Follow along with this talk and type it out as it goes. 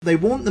They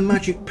want the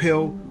magic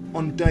pill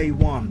on day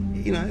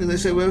one. You know, they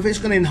say, well, if it's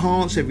going to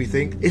enhance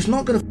everything, it's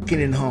not going to fucking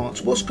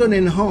enhance. What's going to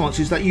enhance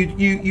is that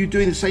you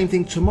doing the same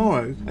thing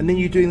tomorrow, and then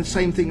you doing the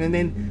same thing, and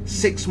then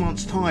 6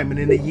 months' time, and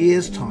in a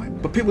year's time.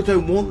 But people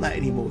don't want that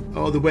anymore.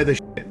 Oh, the weather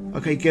shit.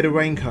 Okay, get a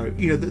raincoat.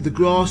 You know, the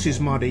grass is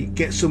muddy.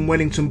 Get some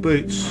Wellington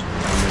boots.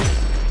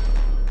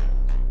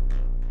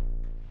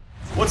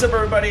 What's up,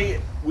 everybody?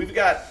 We've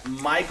got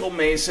Michael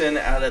Mason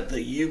out at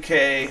the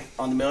UK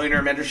on the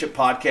Millionaire Mentorship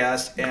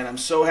Podcast, and I'm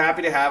so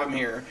happy to have him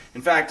here.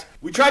 In fact,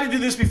 we tried to do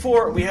this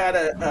before. We had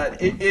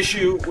an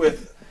issue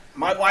with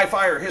my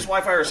Wi-Fi or his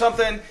Wi-Fi or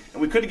something,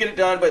 and we couldn't get it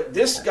done, but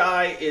this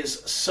guy is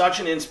such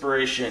an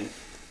inspiration.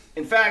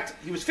 In fact,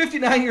 he was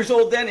 59 years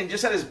old then and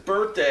just had his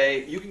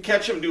birthday. You can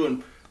catch him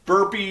doing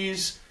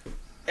burpees,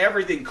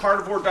 everything,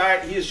 carnivore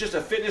diet. He is just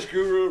a fitness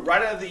guru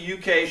right out of the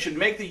UK, should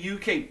make the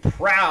UK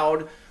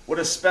proud. What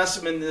a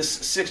specimen, this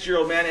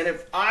 60-year-old man. And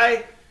if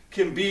I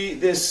can be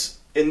this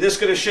in this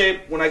good a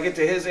shape when I get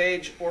to his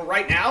age, or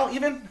right now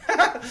even,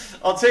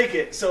 I'll take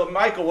it. So,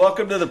 Michael,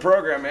 welcome to the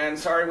program, man.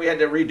 Sorry we had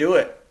to redo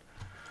it.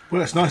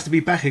 Well, it's nice to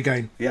be back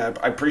again. Yeah,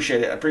 I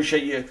appreciate it. I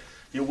appreciate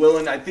you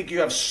willing. I think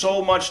you have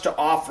so much to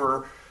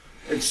offer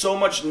and so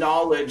much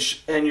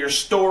knowledge and your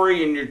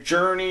story and your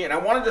journey. And I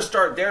wanted to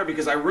start there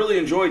because I really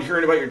enjoyed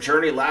hearing about your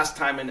journey last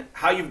time and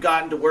how you've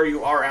gotten to where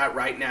you are at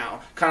right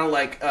now. Kind of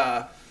like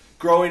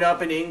growing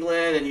up in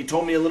England, and you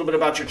told me a little bit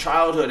about your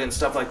childhood and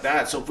stuff like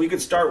that. So if we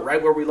could start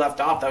right where we left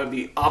off, that would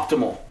be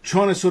optimal.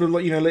 Trying to sort of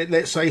like,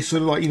 let's say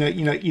sort of like,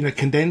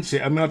 condense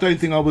it. I mean, I don't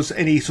think I was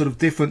any sort of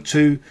different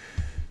to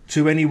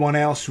anyone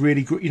else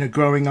really,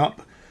 growing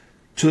up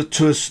to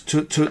a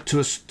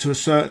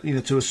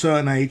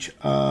certain age.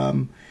 I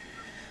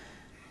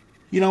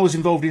was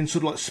involved in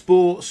sort of like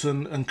sports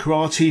and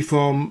karate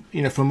from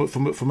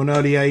an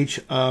early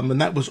age,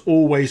 and that was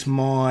always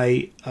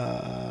my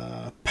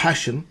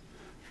passion.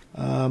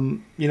 I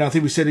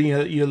think we said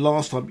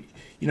last time,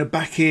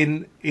 back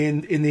in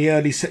the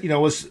early, I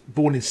was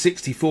born in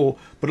 64,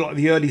 but like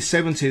the early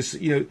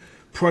 70s,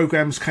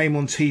 programs came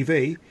on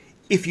TV.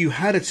 If you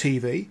had a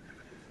TV,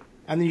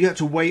 and then you had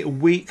to wait a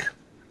week,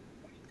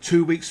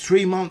 2 weeks,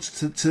 3 months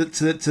to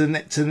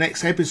the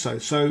next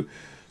episode. So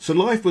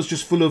life was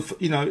just full of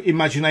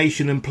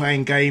imagination and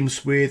playing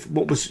games with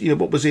what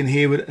was in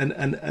here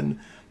and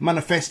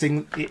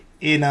manifesting it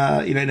in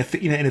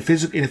a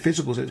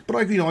physical sense. But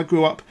I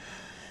grew up.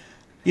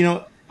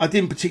 I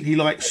didn't particularly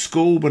like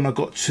school when I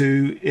got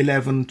to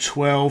 11,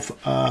 12.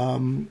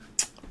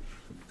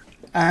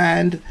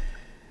 And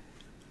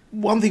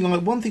one thing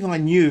I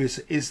knew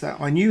is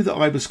that I knew that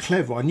I was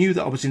clever. I knew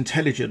that I was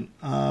intelligent.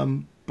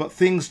 But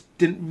things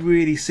didn't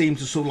really seem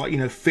to sort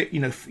of fit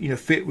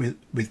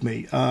with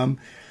me.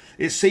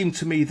 It seemed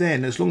to me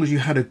then, as long as you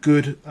had a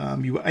good,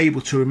 you were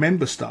able to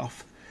remember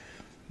stuff,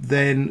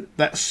 then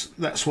that's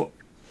what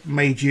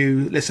made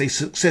you, let's say,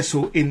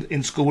 successful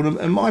in school.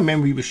 And my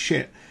memory was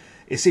shit.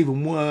 It's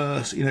even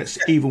worse. It's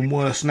even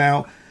worse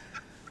now.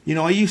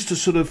 I used to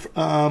sort of,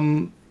 I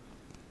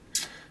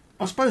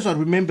suppose I'd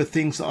remember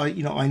things that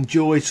I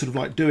enjoyed sort of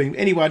like doing.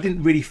 Anyway, I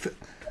didn't really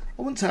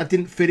I wouldn't say I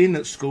didn't fit in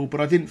at school,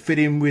 but I didn't fit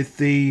in with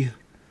the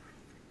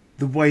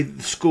way that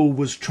the school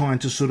was trying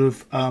to sort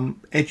of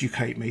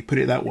educate me, put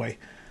it that way.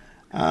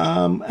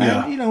 And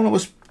when I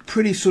was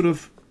pretty sort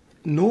of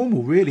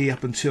normal really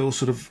up until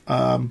sort of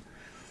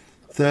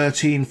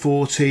 13,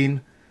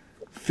 14,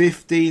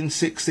 15,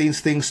 16,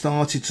 things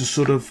started to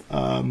sort of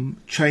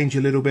change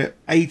a little bit.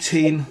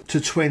 18 to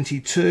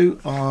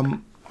 22,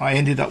 I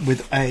ended up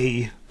with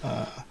a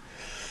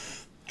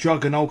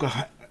drug and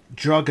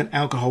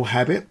alcohol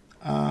habit.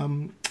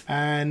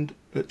 And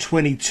at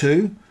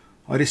 22,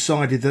 I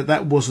decided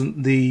that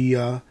wasn't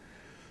the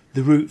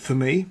route for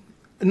me.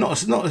 Not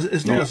as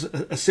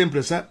simple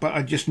as that, but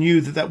I just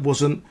knew that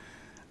wasn't.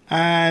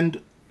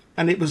 And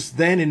it was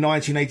then in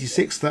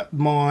 1986 that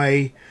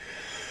my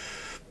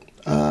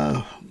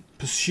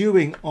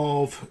pursuing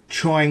of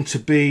trying to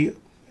be,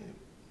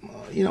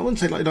 I wouldn't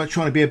say like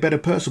trying to be a better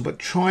person, but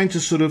trying to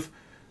sort of,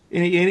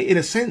 in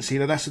a sense,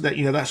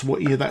 that's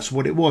what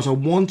it was. I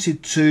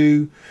wanted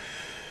to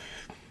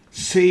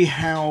see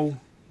how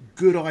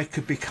good I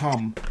could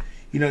become,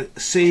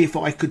 see if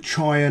I could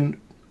try and,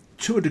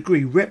 to a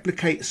degree,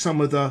 replicate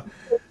some of the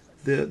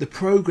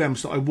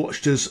programs that I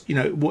watched as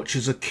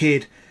a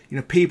kid.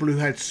 People who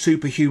had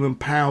superhuman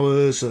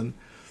powers, and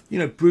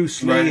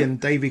Bruce Lee right.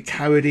 and David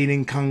Carradine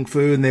in Kung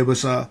Fu, and there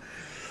was a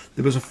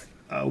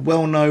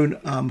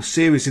well-known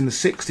series in the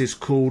 60s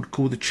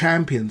called The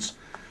Champions,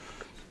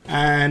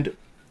 and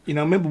I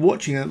remember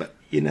watching it,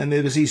 and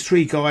there was these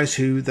three guys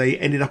who they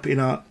ended up in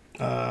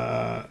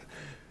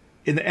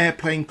the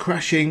airplane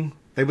crashing.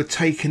 They were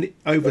taken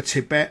over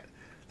Tibet.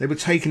 They were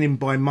taken in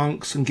by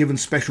monks and given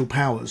special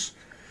powers.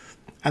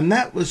 And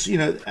that was,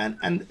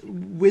 and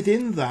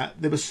within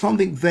that, there was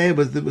something there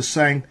that was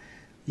saying,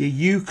 yeah,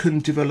 you can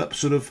develop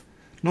sort of,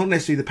 not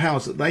necessarily the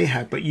powers that they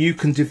had, but you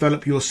can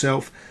develop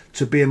yourself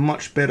to be a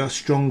much better,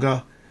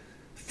 stronger,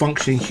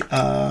 functioning,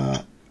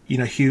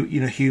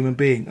 human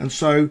being. And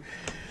so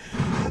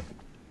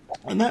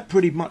And that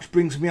pretty much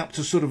brings me up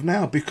to sort of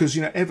now, because,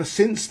 you know, ever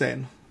since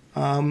then,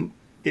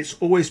 it's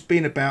always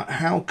been about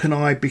how can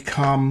I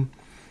become,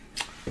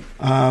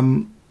 how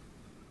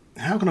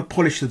can I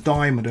polish the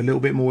diamond a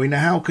little bit more? You know,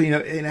 how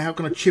can, how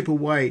can I chip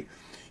away?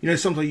 You know,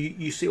 sometimes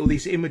you see all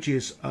these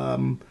images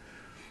that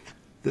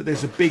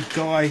there's a big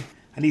guy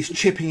and he's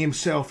chipping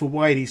himself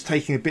away, and he's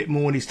taking a bit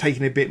more and he's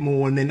taking a bit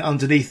more, and then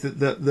underneath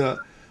the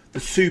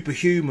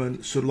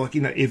superhuman sort of like,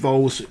 you know,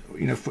 evolves,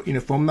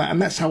 from that.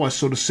 And that's how I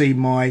sort of see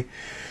my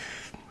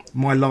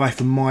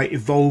life and my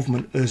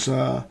evolvement as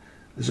a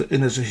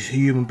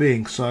human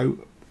being. So,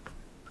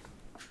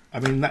 I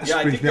mean, that's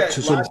brings me up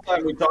to last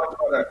time we talked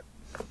about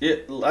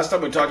it. Last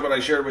time we talked about it, I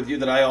shared with you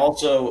that I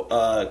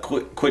also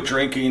quit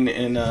drinking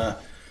in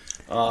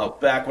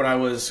back when I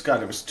was,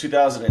 it was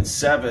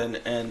 2007,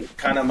 and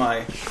kind of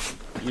my,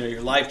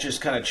 your life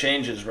just kind of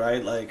changes,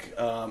 right? Like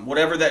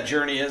whatever that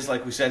journey is,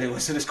 like we said, it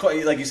wasn't as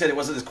quite, like you said, it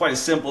wasn't as quite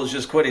as simple as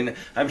just quitting.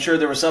 I'm sure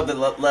there was something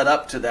that led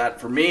up to that.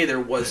 For me,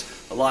 there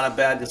was a lot of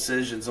bad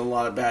decisions, a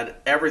lot of bad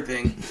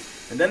everything,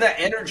 and then that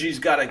energy's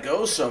got to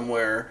go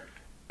somewhere.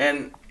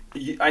 And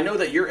I know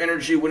that your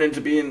energy went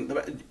into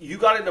you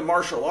got into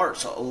martial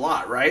arts a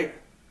lot, right?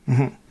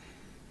 Mm-hmm.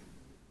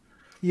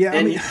 Yeah,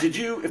 and did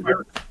you?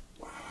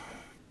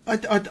 I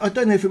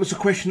don't know if it was a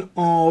question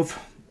of,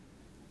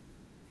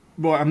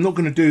 right, I'm not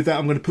going to do that,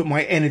 I'm going to put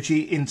my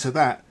energy into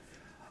that.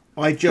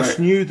 I just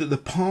knew that the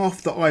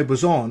path that I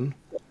was on,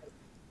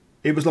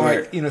 it was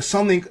like,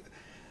 something,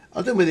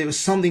 I don't know whether it was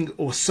something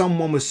or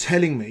someone was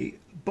telling me,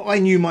 but I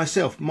knew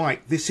myself,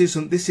 Mike, this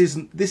isn't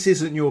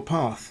your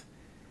path.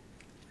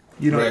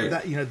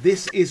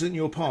 This isn't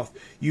your path.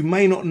 You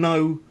may not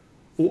know,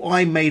 or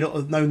I may not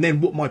have known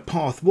then what my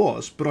path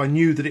was, but I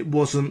knew that it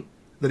wasn't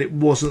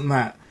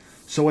that.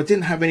 So I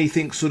didn't have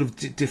anything sort of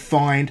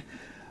defined,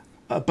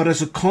 but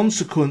as a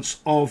consequence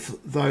of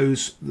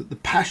the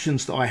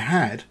passions that I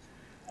had,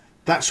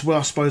 that's where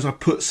I suppose I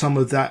put some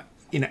of that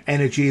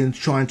energy in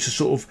trying to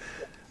sort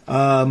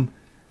of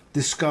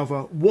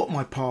discover what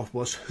my path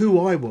was, who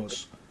I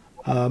was,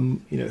 who,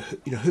 and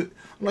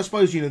I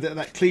suppose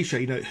that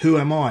cliche, who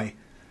am I?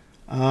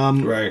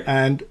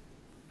 And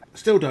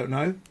still don't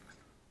know,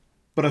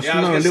 but I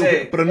still know a little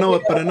bit. But I know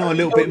a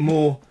little bit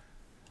more.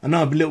 I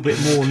know a little bit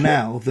more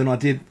now than I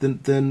did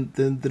than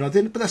I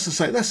did. But that's the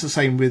same. That's the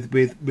same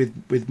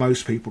with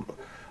most people.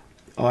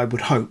 I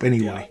would hope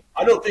anyway. Yeah.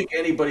 I don't think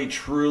anybody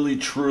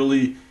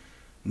truly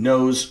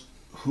knows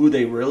who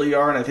they really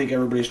are, and I think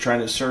everybody's trying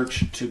to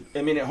search to.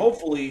 I mean,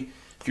 hopefully,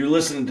 if you're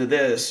listening to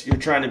this, you're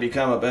trying to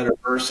become a better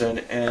person,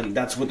 and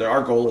that's what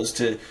our goal is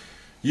to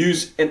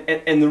use.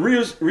 And the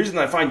reason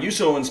I find you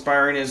so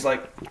inspiring is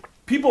like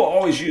people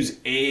always use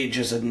age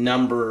as a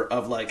number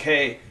of like,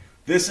 hey,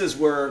 this is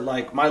where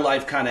like my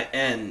life kind of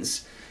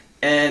ends,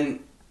 and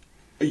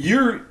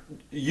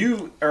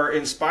you are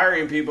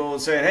inspiring people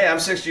and saying, hey, I'm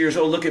 60 years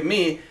old, look at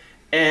me.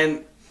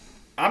 And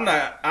I'm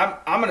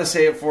going to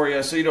say it for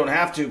you so you don't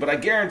have to, but I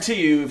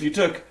guarantee you if you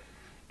took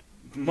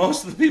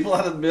most of the people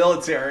out of the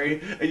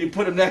military and you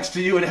put them next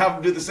to you and have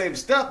them do the same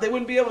stuff, they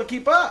wouldn't be able to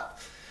keep up.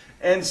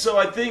 And so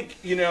I think,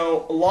 a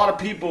lot of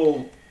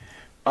people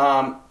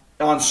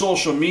on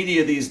social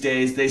media these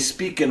days, they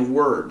speak in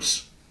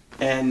words.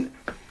 And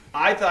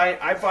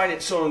I find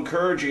it so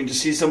encouraging to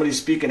see somebody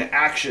speak in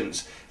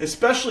actions,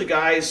 especially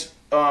guys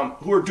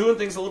who are doing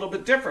things a little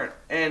bit different.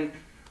 And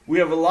we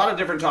have a lot of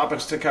different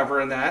topics to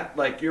cover in that.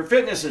 Like your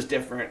fitness is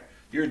different,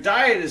 your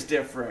diet is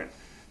different,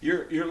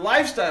 your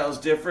lifestyle is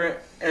different,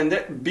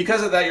 and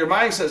because of that, your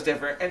mindset is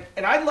different.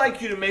 And I'd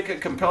like you to make a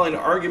compelling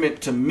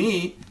argument to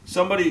me,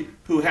 somebody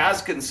who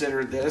has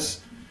considered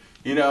this.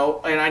 And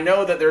I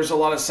know that there's a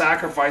lot of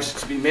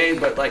sacrifices to be made,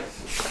 but like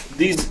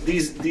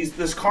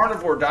this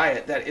carnivore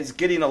diet that is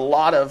getting a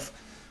lot of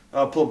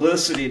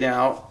publicity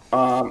now.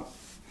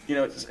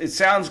 It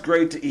sounds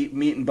great to eat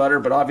meat and butter,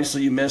 but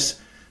obviously you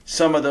miss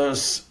some of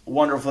those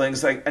wonderful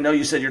things. Like I know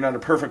you said you're not a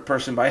perfect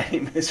person by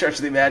any stretch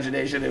of the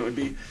imagination. It would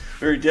be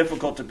very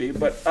difficult to be,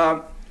 but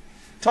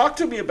talk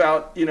to me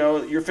about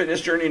your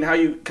fitness journey and how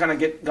you kind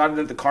of got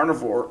into the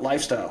carnivore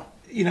lifestyle.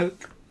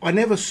 I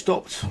never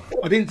stopped.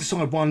 I didn't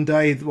decide one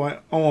day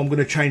like, I'm going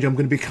to change. I'm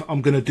going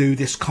to do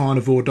this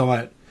carnivore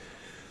diet.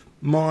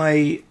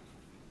 My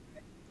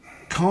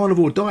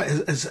carnivore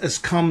diet has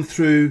come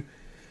through,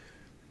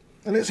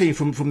 and let's say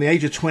from the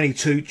age of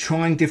 22,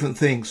 trying different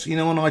things. And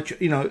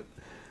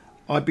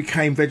I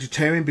became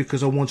vegetarian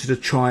because I wanted to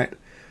try it.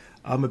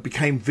 I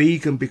became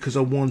vegan because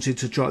I wanted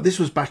to try it. This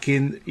was back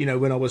in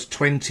when I was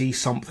 20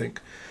 something,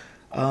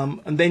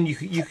 and then you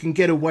can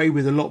get away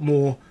with a lot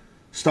more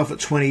stuff at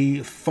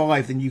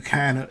 25 than you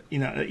can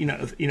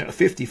at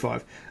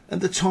 55. At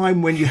the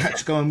time when you had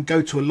to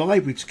go to a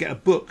library to get a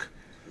book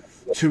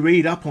to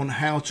read up on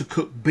how to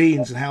cook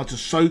beans and how to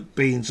soak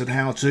beans and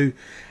how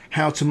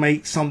to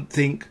make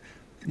something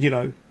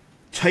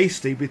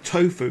tasty with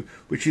tofu,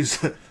 which is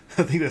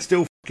I think that's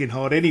still fucking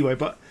hard anyway.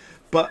 But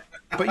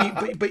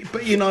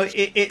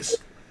it's.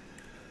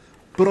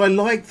 But I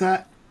like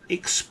that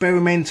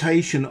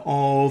experimentation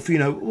of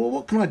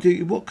what can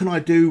I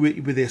do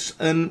with this,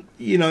 and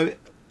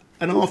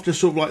and after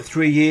sort of like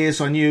 3 years,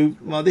 I knew,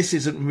 well, this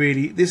isn't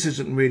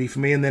really for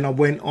me. And then I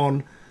went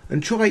on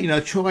and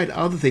tried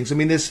other things. I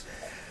mean,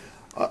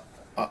 I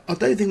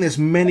don't think there's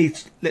many,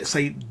 let's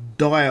say,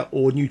 diet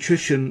or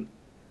nutrition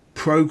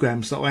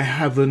programs that I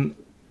haven't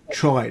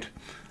tried.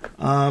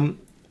 And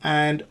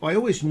I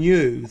always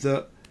knew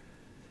that,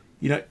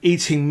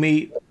 eating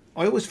meat,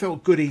 I always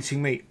felt good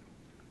eating meat.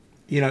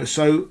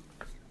 So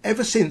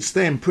ever since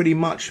then, pretty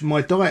much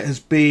my diet has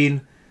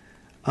been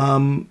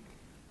a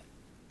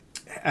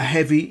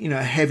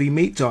heavy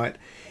meat diet.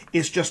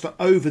 It's just that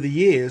over the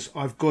years,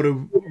 I've got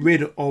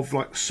rid of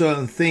like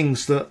certain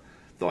things that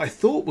I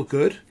thought were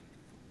good,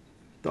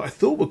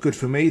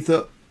 for me,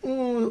 that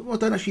I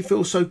don't actually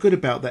feel so good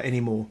about that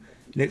anymore,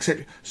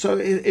 etc. So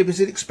it was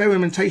an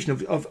experimentation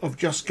of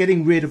just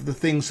getting rid of the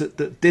things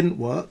that didn't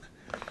work,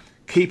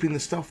 keeping the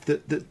stuff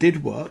that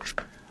did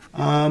work.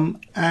 And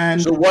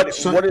so what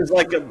is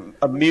like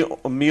a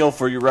meal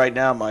for you right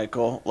now,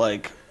 Michael?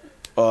 Like,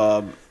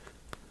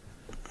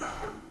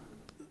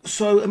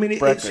 so I mean,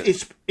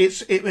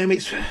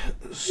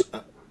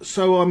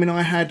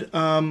 I had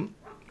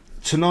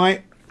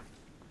tonight.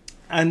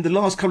 And the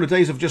last couple of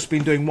days, I've just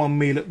been doing one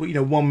meal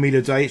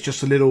a day. It's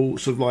just a little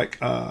sort of like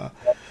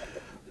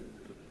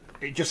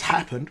it just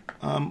happened.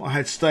 I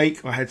had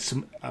steak. I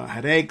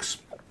had eggs.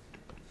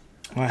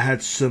 I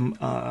had some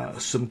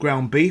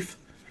ground beef.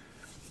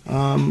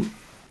 I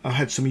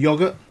had some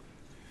yogurt.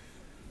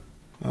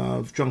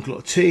 I've drunk a lot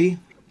of tea.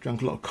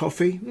 Drunk a lot of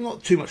coffee.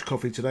 Not too much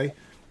coffee today.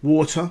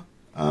 Water.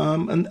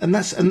 And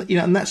that's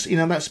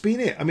been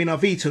it. I mean,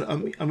 I've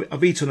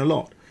eaten a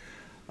lot.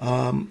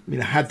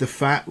 Had the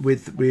fat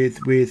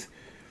with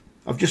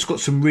I've just got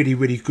some really,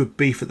 really good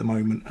beef at the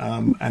moment,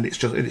 and it's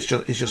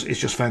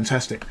just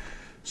fantastic.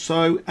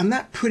 So, and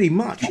that pretty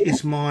much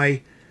is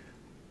what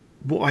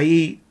I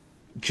eat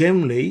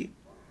generally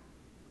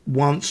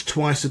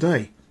twice a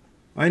day.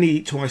 I only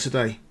eat twice a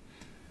day.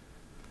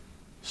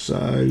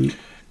 So,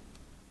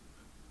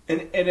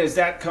 and has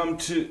that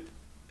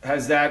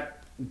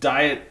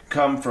diet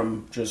come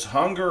from just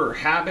hunger or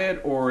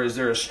habit, or is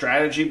there a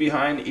strategy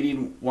behind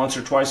eating once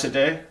or twice a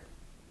day?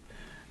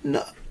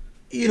 No,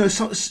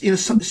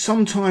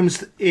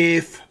 sometimes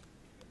if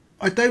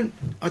I don't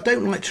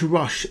like to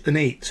rush and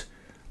eat.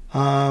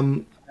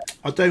 I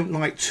don't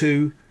like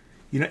to,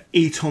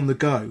 eat on the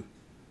go.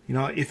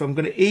 If I'm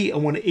going to eat, I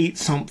want to eat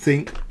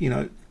something,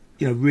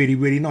 really,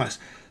 really nice.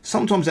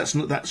 Sometimes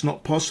that's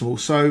not possible.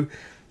 So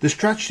the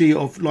strategy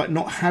of like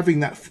not having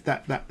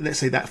that let's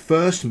say that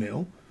first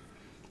meal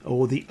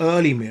or the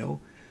early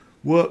meal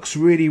works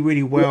really,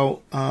 really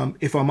well.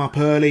 If I'm up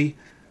early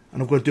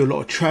and I've got to do a lot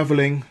of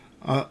traveling,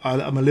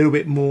 I'm a little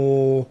bit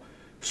more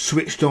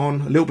switched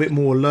on, a little bit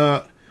more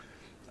alert.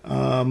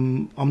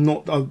 I'm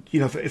not,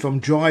 if I'm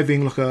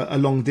driving like a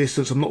long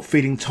distance, I'm not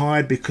feeling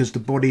tired because the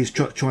body is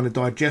trying to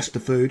digest the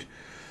food.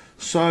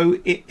 So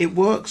it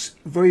works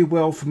very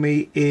well for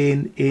me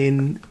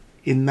in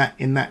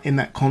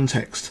that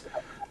context.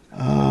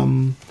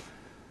 And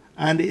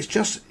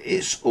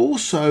it's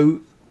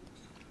also,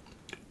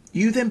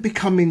 you then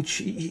become in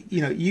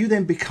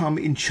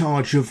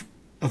charge of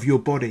your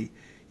body.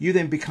 You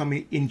then become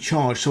in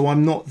charge. So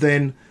I'm not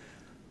then,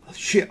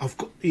 I've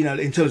got,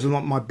 in terms of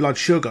my blood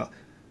sugar,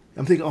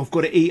 I'm thinking, I've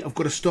got to eat, I've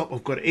got to stop,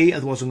 I've got to eat,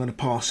 otherwise I'm going to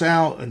pass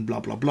out and blah,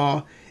 blah,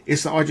 blah.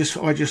 It's that I just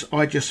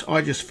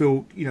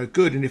feel,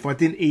 good. And if I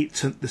didn't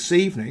eat this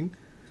evening,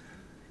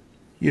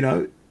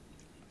 I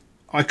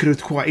could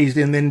have quite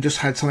easily and then just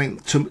had something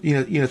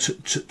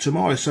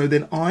tomorrow. So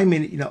then I'm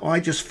in, I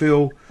just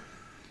feel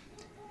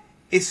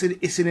it's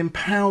an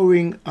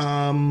empowering,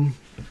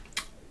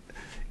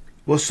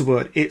 what's the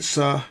word? It's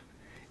an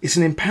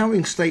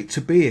empowering state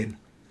to be in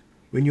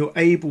when you're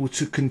able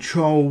to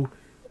control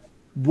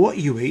what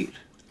you eat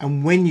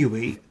and when you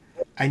eat,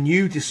 and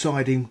you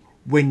deciding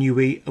when you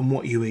eat and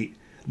what you eat,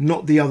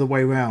 not the other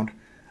way around.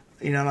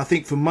 And I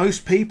think for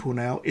most people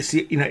now, it's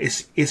the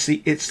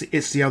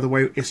other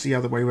way. It's the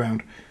other way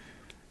around.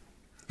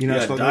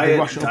 It's like the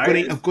rush.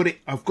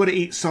 I've got to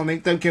eat something.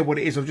 Don't care what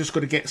it is. I've just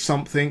got to get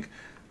something,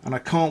 and I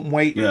can't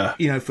wait.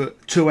 Yeah. For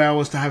 2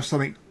 hours to have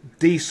something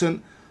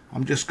decent.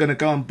 I'm just going to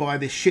go and buy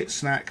this shit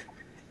snack,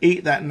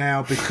 eat that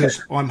now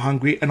because I'm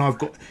hungry, and I've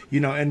got,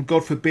 and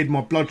God forbid my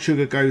blood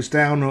sugar goes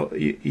down, or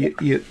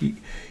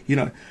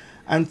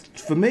and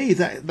for me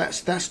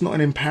that's not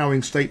an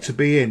empowering state to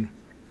be in.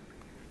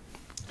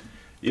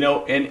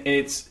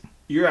 And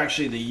you're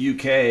actually the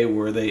UK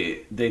where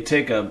they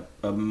take a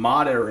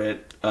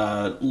moderate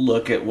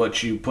look at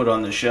what you put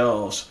on the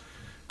shelves.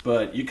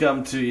 But you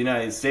come to the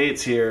United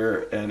States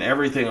here, and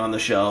everything on the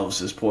shelves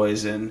is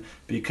poison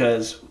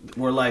because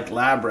we're like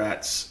lab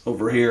rats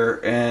over here,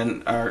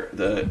 and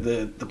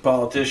the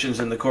politicians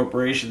and the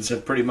corporations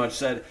have pretty much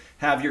said,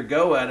 have your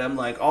go at them.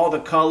 Like all the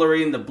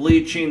coloring, the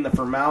bleaching, the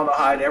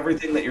formaldehyde,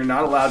 everything that you're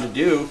not allowed to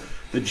do,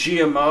 the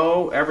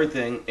GMO,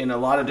 everything in a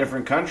lot of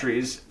different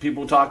countries.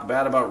 People talk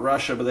bad about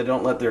Russia, but they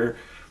don't let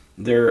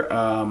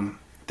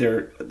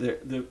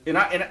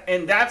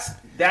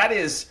that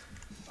is.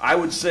 I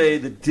would say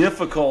the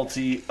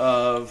difficulty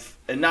of,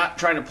 and not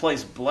trying to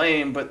place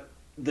blame, but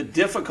the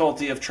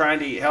difficulty of trying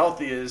to eat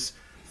healthy is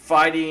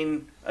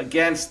fighting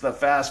against the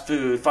fast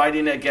food,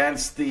 fighting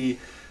against the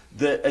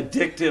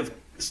addictive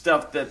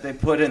stuff that they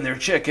put in their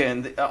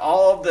chicken,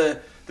 all of the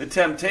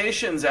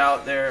temptations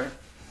out there.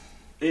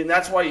 And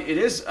that's why it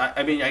is.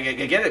 I mean, I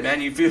get it,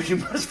 man. You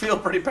must feel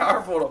pretty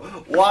powerful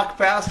to walk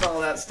past all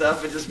that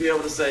stuff and just be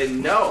able to say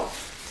no,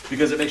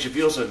 because it makes you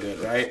feel so good,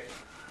 right?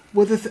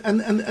 Well,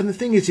 and the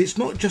thing is, it's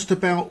not just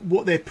about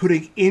what they're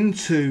putting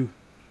into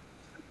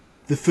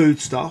the food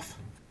stuff.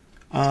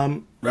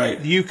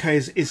 Right. The UK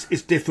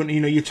is different.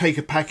 You know, you take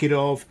a packet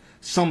of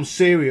some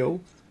cereal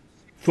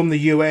from the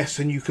US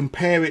and you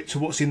compare it to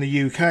what's in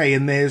the UK,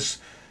 and there's,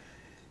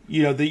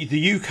 you know,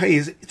 the UK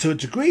is, to a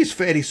degree, is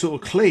fairly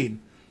sort of clean.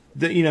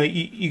 That, you know,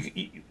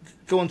 you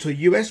go onto a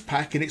US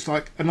pack and it's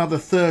like another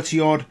 30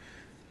 odd,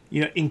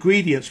 you know,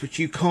 ingredients which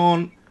you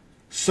can't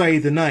say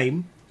the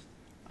name,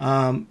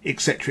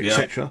 etc.,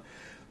 etc.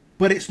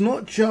 But it's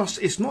not just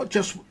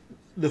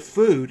the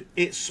food,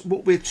 it's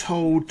what we're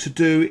told to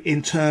do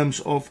in terms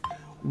of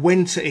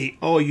when to eat.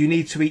 Oh, you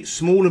need to eat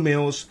smaller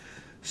meals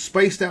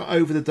spaced out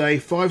over the day,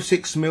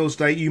 5-6 meals a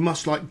day. You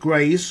must like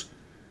graze,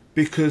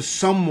 because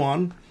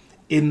someone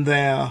in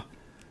their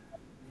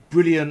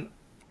brilliant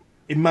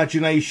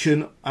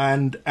imagination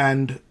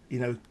and you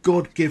know,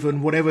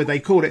 God-given, whatever they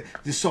call it,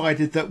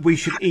 decided that we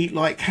should eat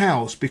like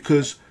cows,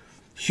 because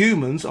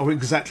humans are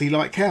exactly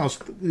like cows,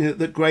 you know,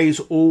 that graze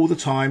all the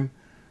time,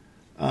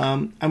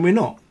 and we're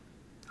not.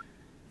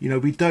 You know,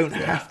 we don't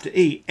have to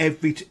eat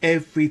every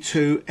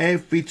 2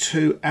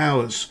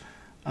 hours,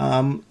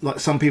 like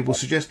some people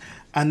suggest.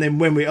 And then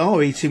when we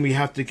are eating, we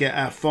have to get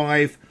our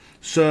 5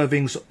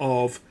 servings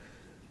of,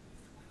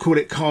 call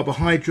it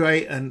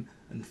carbohydrate and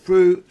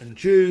fruit and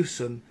juice,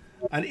 and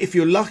if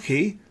you're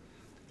lucky,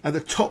 at the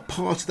top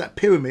part of that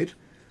pyramid,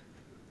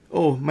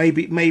 or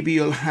maybe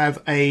you'll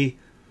have a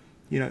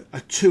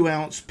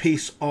 2-ounce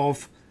piece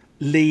of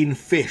lean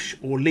fish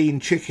or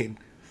lean chicken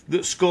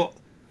that's got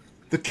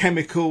the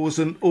chemicals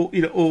and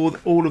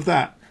all of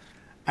that.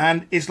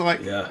 And it's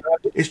like,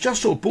 it's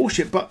just sort of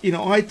bullshit. But, you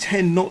know, I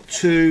tend not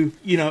to,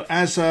 you know,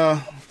 as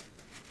a,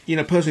 you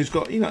know, person who's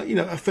got, you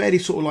know, a fairly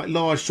sort of like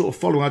large sort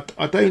of following,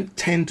 I don't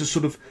tend to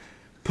sort of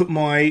put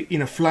my, you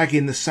know, flag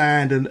in the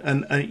sand and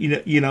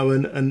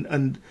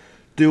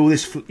do all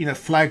this, you know,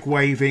 flag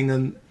waving.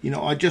 And, you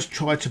know, I just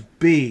try to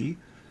be,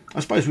 I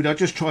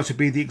just try to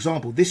be the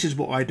example. This is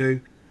what I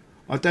do.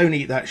 I don't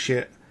eat that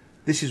shit.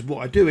 This is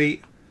what I do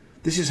eat.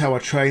 This is how I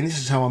train. This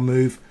is how I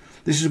move.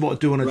 This is what I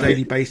do on a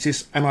daily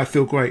basis, and I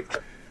feel great.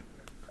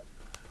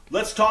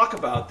 Let's talk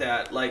about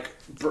that. Like,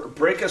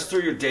 break us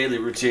through your daily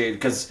routine,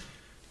 because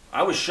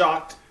I was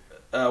shocked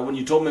when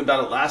you told me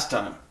about it last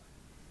time.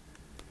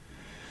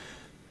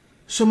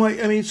 So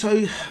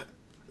the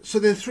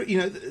three, you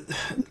know,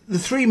 the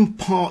three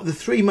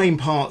main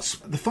parts,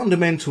 the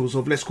fundamentals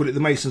of, let's call it, the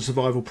Mason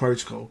Survival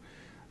Protocol,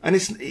 and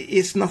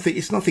it's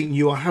nothing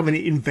new. I haven't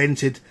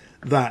invented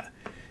that.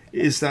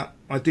 Is that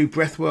I do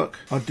breath work,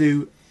 I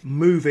do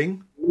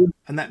moving,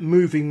 and that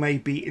moving may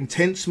be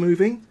intense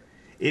moving,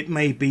 it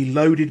may be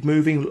loaded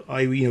moving,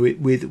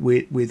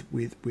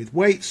 with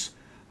weights,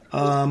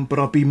 but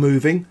I'll be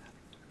moving.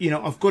 You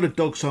know, I've got a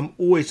dog, so I'm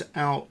always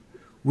out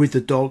with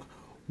the dog,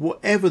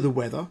 whatever the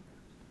weather.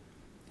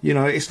 You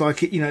know, it's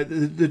like, you know,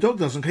 the dog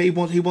doesn't care. He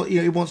wants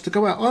to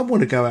go out. I want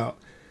to go out,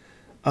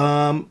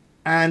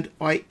 and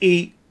I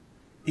eat,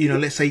 you know,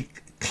 let's say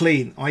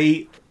clean. I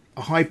eat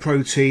a high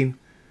protein,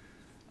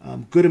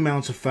 good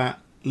amount of fat,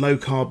 low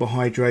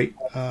carbohydrate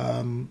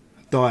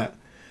diet,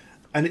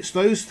 and it's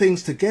those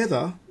things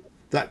together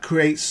that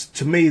creates,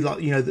 to me,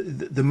 like, you know,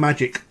 the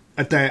magic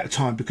a day at a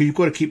time, because you've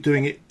got to keep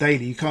doing it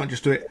daily. You can't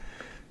just do it.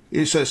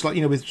 So it's like,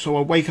 you know, so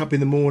I wake up in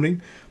the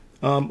morning,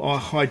 I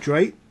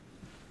hydrate,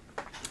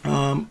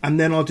 and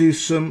then I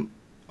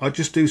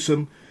just do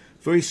some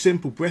very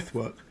simple breath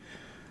work,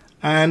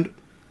 and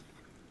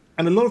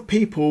a lot of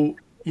people,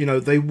 you know,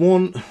 they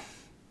want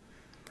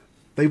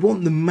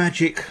the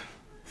magic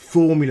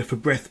formula for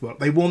breath work.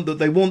 They want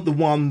the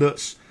one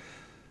that's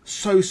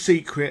so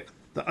secret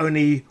that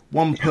only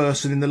one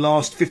person in the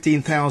last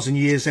 15,000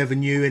 years ever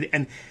knew,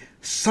 and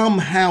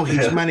somehow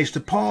he's managed to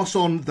pass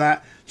on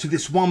that to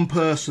this one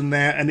person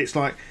there, and it's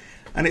like,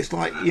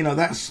 you know,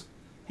 that's,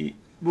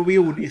 well, we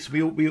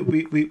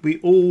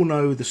all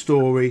know the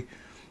story,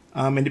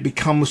 and it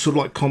becomes sort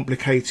of like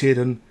complicated,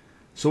 and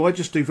so I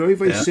just do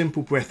very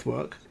simple breath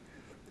work,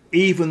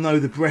 even though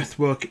the breath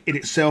work in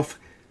itself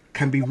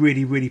can be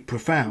really, really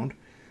profound.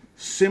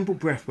 Simple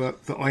breath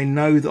work that I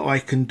know that I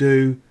can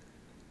do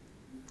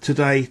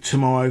today,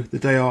 tomorrow, the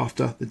day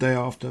after,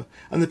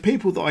 and the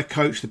people that I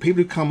coach, the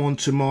people who come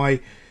onto my,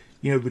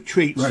 you know,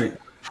 retreats, right,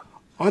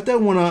 I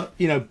don't want to,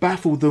 you know,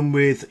 baffle them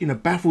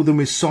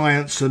with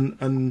science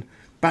and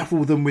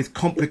baffle them with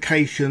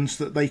complications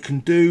that they can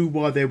do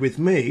while they're with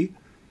me,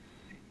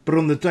 but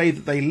on the day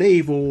that they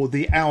leave, or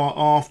the hour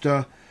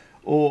after,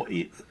 or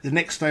the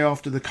next day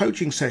after the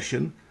coaching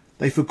session,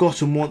 they've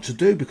forgotten what to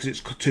do because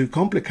it's too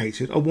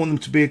complicated. I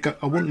want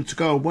them to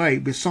go away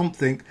with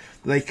something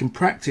that they can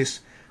practice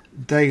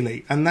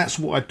daily, and that's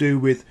what I do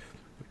with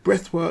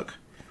breath work,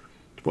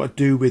 what I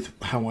do with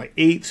how I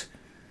eat,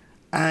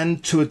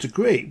 and to a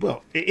degree,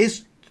 well, it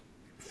is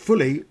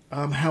fully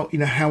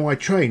how I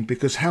train,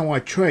 because how I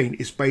train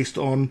is based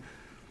on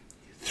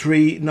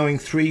knowing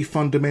three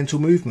fundamental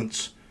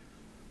movements.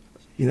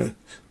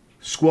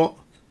 Squat,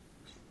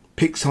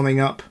 pick something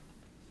up,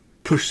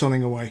 push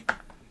something away.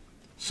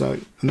 So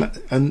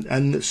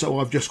and so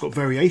I've just got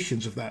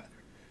variations of that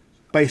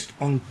based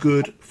on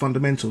good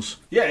fundamentals.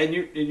 Yeah, in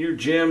your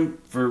gym,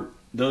 for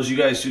those of you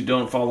guys who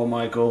don't follow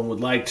Michael and would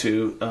like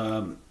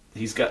to,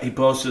 he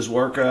posts his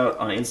workout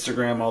on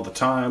Instagram all the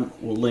time.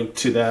 We'll link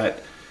to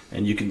that,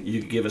 and you can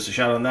give us a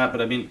shout on that.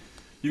 But I mean,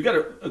 you've got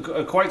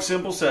a quite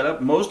simple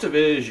setup. Most of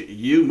it is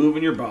you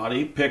moving your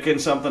body, picking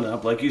something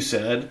up, like you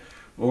said,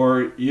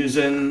 or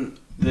using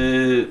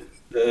the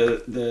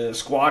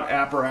squat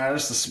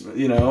apparatus,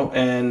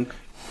 and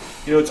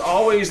it's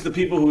always the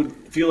people who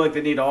feel like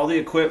they need all the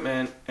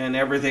equipment and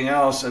everything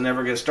else and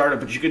never get started.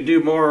 But you could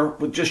do more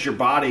with just your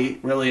body,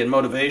 really, and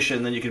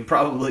motivation than you can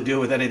probably do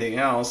with anything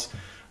else.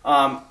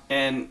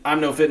 And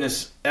I'm no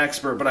fitness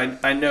expert, but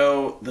I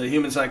know the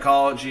human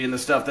psychology and the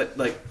stuff that,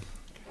 like,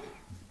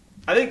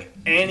 I think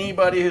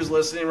anybody who's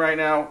listening right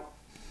now,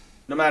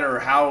 no matter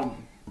how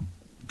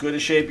good a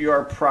shape you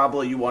are,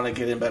 probably you want to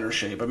get in better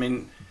shape. I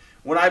mean,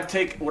 when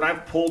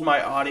I've pulled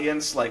my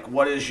audience, like,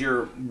 what is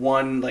your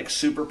one, like,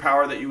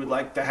 superpower that you would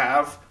like to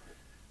have?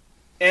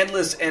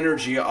 Endless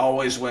energy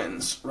always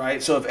wins,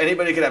 right? So if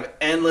anybody could have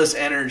endless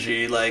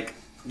energy, like,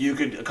 you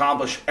could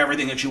accomplish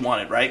everything that you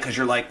wanted, right? Because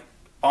you're, like,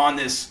 on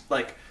this,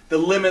 like, the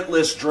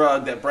limitless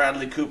drug that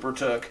Bradley Cooper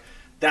took.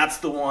 That's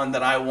the one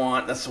that I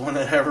want. That's the one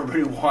that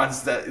everybody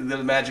wants,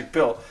 the magic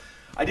pill.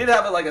 I did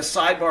have a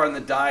sidebar in the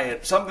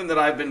diet, something that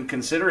I've been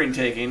considering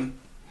taking,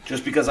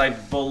 just because I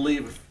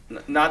believe,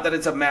 not that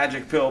it's a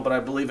magic pill, but I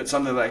believe it's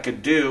something that I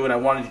could do, and I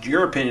wanted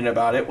your opinion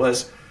about it,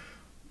 was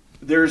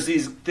there's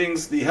these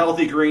things, the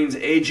healthy greens.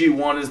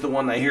 AG1 is the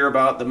one I hear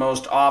about the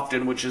most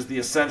often, which is the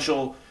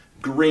essential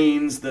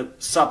greens, the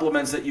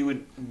supplements that you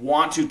would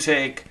want to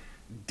take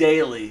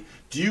daily.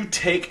 Do you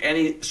take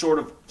any sort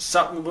of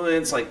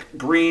supplements like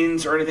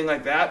greens or anything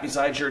like that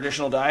besides your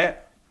additional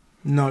diet?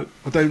 No,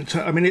 I don't.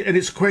 I mean, and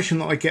it's a question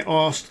that I get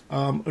asked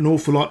an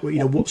awful lot.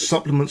 What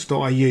supplements do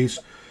I use?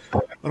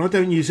 And I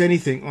don't use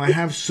anything. I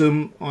have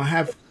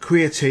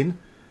creatine,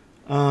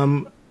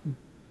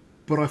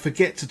 but I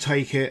forget to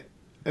take it.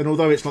 And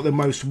although it's like the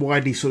most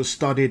widely sort of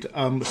studied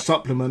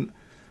supplement,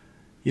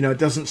 it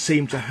doesn't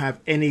seem to have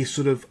any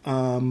sort of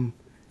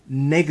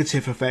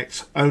negative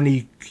effects.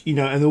 Only,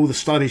 and all the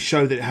studies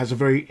show that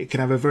it can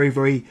have a very,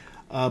 very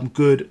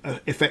good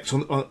effects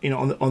on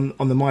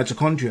the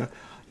mitochondria.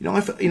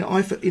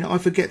 I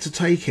forget to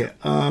take it.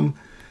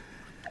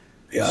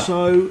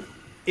 So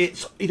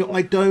it's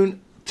I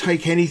don't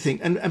take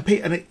anything, and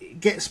it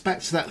gets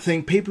back to that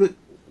thing. People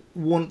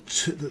want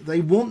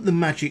the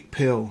magic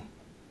pill.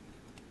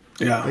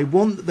 Yeah.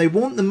 They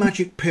want the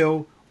magic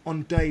pill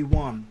on day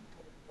one.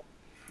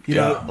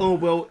 Oh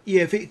well,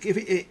 yeah. If it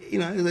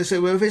they say,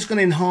 well, if it's going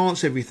to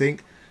enhance everything,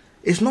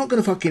 it's not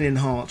going to fucking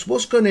enhance.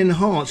 What's going to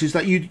enhance is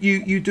that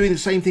you doing the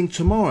same thing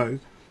tomorrow,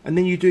 and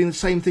then you're doing the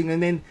same thing,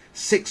 and then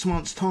 6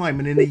 months' time,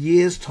 and in a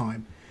year's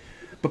time.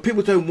 But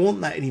people don't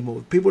want that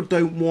anymore. People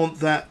don't want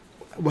that.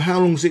 Well, how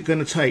long is it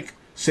going to take?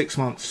 6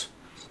 months.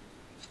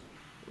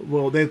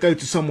 Well, they'll go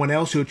to someone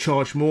else who'll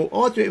charge more.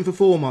 I'll do it in for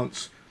 4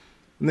 months.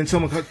 And then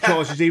someone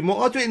charges even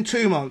more. I'll do it in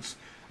 2 months.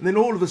 And then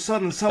all of a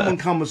sudden someone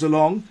comes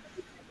along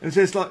and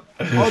says, like,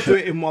 I'll do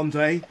it in one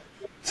day.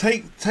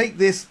 Take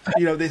this,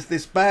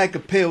 this bag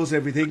of pills and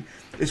everything.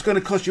 It's going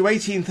to cost you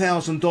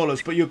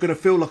 $18,000, but you're going to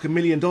feel like $1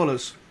 million.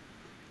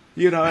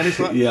 And it's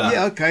like,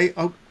 yeah okay.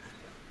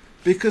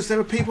 Because there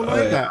are people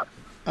like that.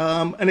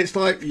 And it's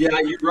like... Yeah,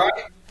 you're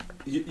right.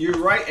 You're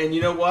right. And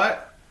you know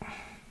what?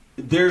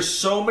 There's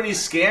so many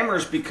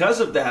scammers because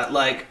of that.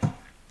 Like,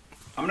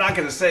 I'm not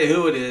going to say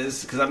who it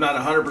is because I'm not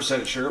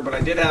 100% sure, but I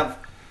did have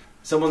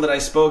someone that I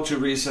spoke to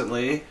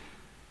recently,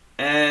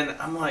 and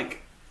I'm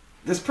like,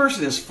 this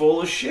person is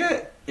full of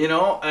shit, and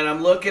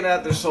I'm looking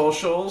at their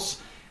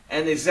socials,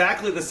 and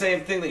exactly the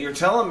same thing that you're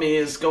telling me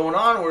is going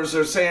on, where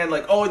they're saying,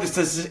 like, oh, this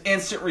is an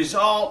instant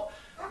result.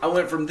 I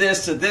went from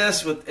this to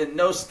this in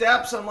no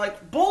steps. I'm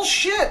like,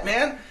 bullshit,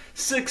 man.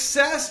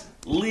 Success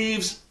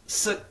leaves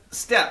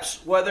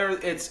steps, whether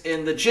it's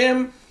in the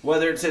gym,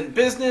 whether it's in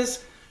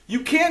business.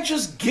 You can't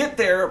just get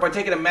there by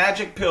taking a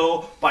magic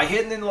pill, by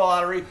hitting the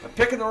lottery, by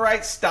picking the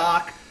right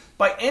stock,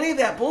 by any of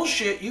that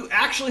bullshit. You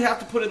actually have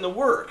to put in the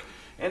work.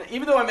 And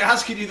even though I'm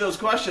asking you those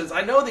questions,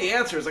 I know the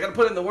answers. I got to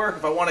put in the work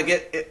if I want to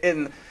get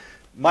in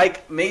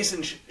Mike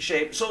Mason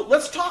shape. So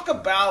let's talk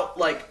about,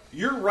 like,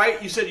 you're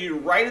right. You said you're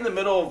right in the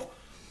middle of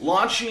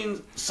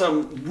launching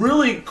some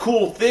really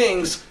cool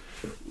things.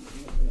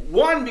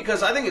 One,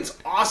 because I think it's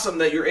awesome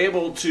that you're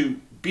able to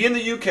be in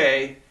the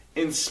UK,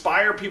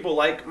 inspire people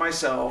like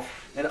myself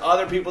and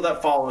other people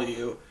that follow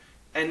you,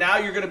 and now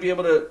you're going to be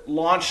able to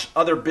launch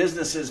other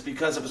businesses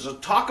because of it. So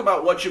talk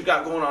about what you've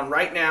got going on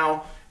right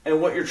now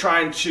and what you're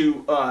trying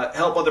to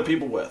help other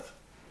people with.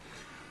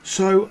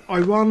 So I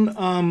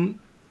run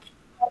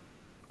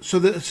So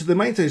the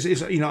main thing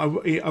is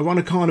I run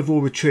a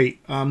carnivore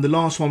retreat. The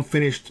last one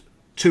finished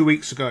 2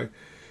 weeks ago.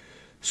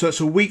 So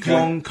it's a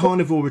week-long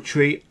carnivore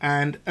retreat,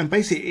 and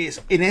basically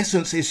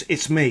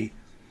it's me.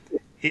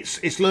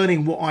 It's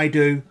learning what I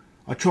do.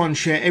 I try and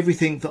share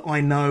everything that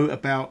I know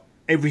about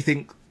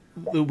everything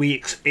that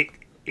we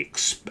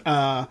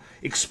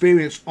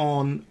experience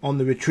on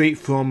the retreat,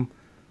 from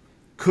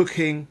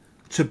cooking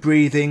to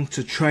breathing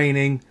to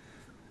training,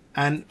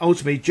 and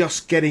ultimately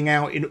just getting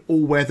out in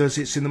all weathers.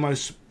 It's in the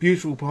most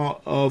beautiful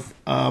part of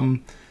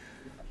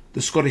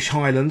the Scottish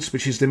Highlands,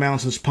 which is the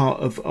mountains part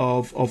of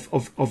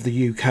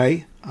the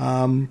UK.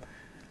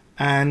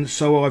 And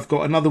so I've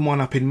got another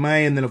one up in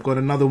May, and then I've got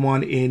another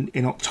one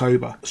in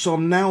October. So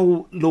I'm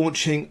now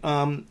launching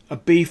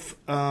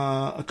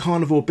a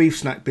carnivore beef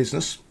snack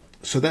business.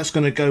 So that's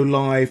going to go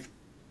live.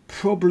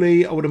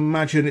 Probably, I would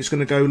imagine it's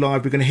going to go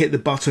live. We're going to hit the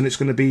button. It's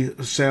going to be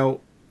a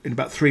sale in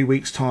about 3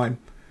 weeks' time.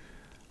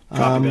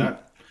 Copy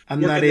that.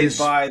 And Where that can they is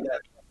buy that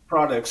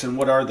products, and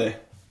what are they?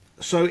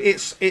 So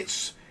it's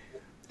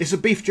a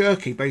beef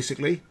jerky,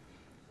 basically.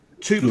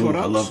 Two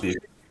products. I love beef.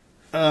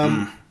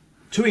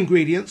 2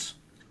 ingredients.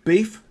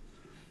 Beef.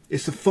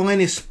 It's the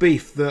finest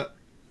beef that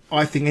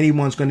I think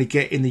anyone's going to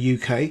get in the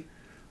UK.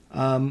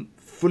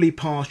 Fully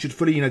pastured,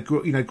 fully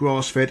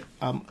grass fed.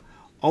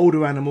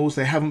 Older animals.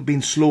 They haven't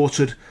been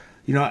slaughtered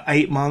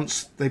 8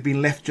 months. They've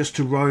been left just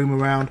to roam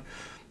around.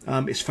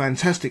 It's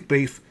fantastic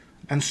beef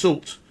and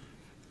salt.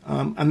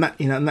 And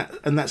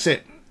that's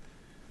it.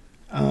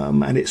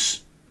 And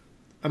it's,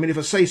 I mean, if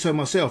I say so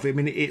myself, it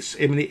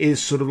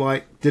is sort of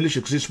like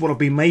delicious, because it's what I've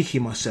been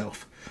making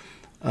myself.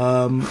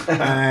 And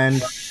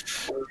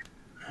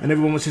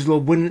everyone says, "Well,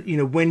 when are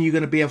you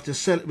going to be able to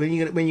sell it? When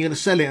you going to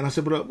sell it?" And I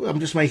said, "Well, I'm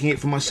just making it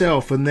for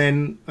myself." And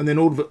then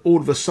all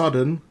of a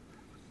sudden,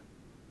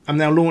 I'm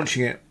now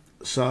launching it.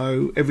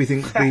 So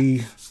everything's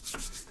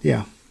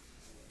yeah.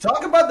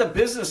 Talk about the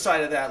business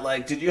side of that.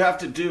 Like, did you have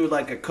to do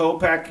like a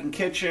co-packing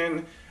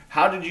kitchen?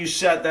 How did you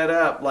set that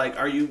up? Like,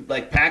 are you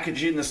like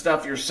packaging the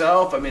stuff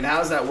yourself? I mean,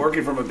 how's that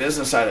working from a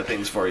business side of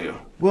things for you?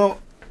 Well,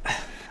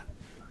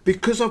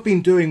 because I've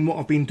been doing what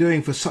I've been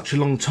doing for such a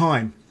long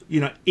time,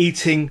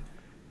 eating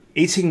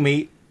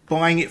meat,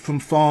 buying it from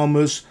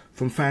farmers,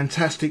 from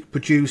fantastic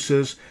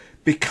producers,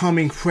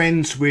 becoming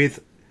friends with,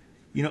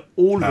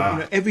 all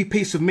of every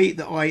piece of meat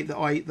that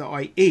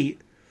I eat,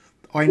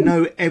 I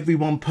know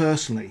everyone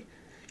personally.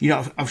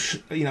 I've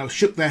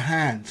shook their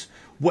hands,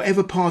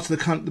 whatever part of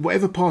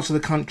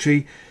the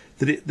country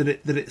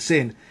that it's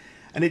in,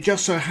 and it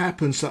just so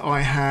happens that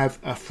I have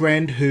a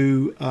friend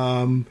who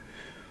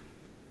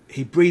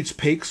he breeds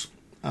pigs.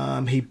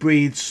 He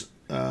breeds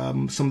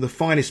some of the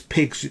finest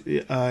pigs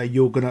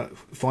you're gonna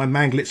find,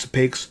 manglets of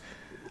pigs,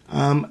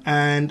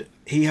 and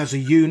he has a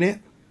unit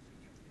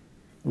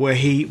where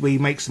he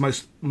makes the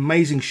most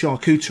amazing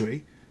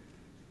charcuterie,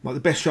 like the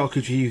best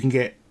charcuterie you can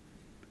get.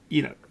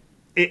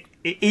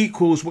 It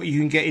equals what you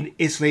can get in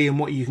Italy and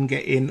what you can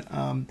get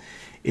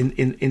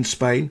in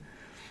Spain,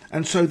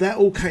 and so that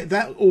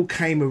all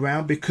came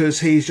around because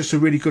he's just a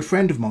really good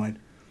friend of mine.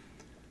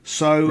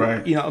 So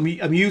right.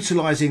 I'm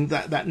utilizing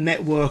that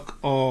network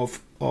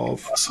of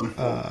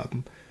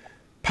Awesome.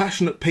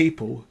 Passionate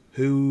people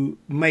who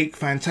make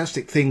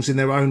fantastic things in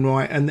their own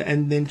right, and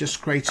then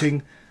just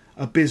creating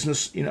a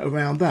business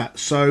around that.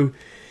 So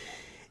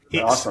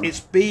it's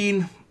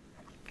been,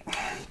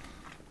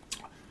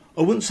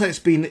 I wouldn't say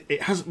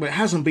it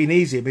hasn't been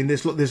easy. I mean,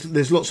 there's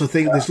lots of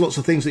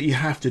things that you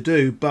have to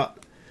do, but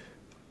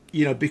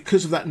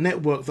because of that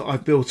network that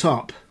I've built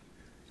up,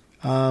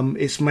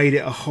 it's made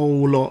it a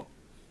whole lot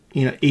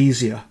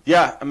easier.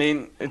 Yeah, I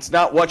mean, it's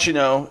not what you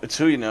know, it's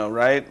who you know,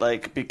 right?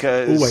 Like,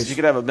 because Always. you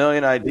could have a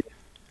million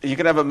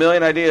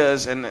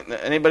ideas, and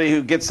anybody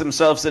who gets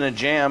themselves in a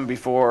jam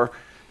before,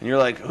 and you're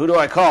like, who do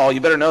I call? You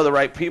better know the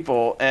right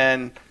people.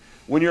 And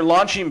when you're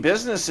launching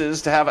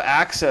businesses, to have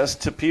access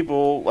to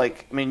people,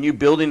 like, I mean, you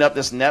building up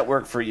this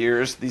network for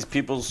years, these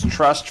people's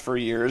trust for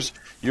years,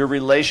 your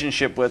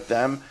relationship with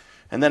them,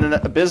 and then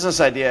a business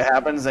idea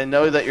happens, they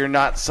know that you're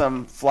not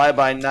some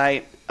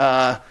fly-by-night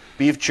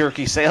beef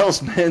jerky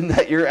salesman,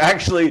 that you're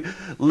actually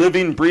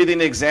living,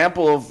 breathing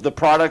example of the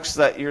products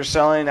that you're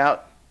selling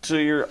out to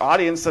your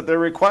audience that they're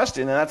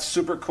requesting. And that's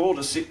super cool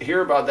to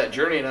hear about that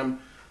journey. And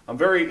I'm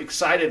very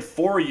excited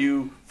for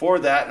you for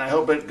that. And I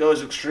hope it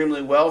goes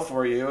extremely well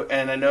for you.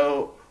 And I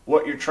know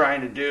what you're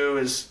trying to do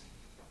is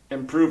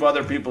improve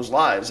other people's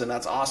lives. And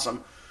that's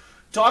awesome.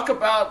 Talk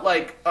about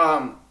like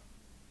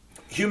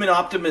human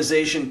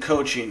optimization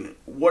coaching.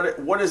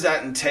 What does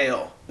that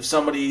entail if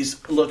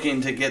somebody's looking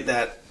to get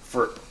that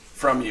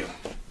from you?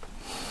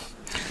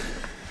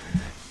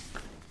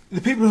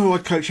 The people who I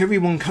coach,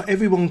 everyone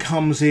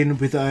comes in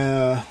with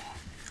a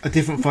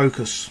different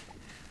focus.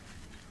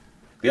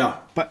 Yeah.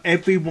 But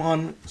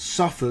everyone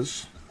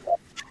suffers,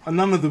 and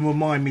none of them will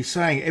mind me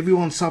saying,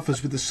 everyone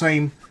suffers with the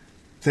same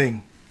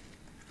thing.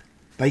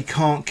 They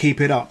can't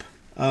keep it up.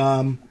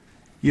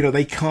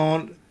 They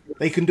can't.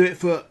 They can do it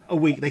for a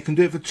week. They can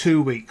do it for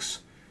 2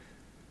 weeks.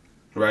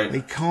 Right.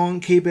 They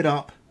can't keep it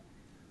up.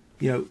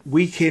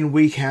 Week in,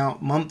 week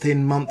out, month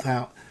in, month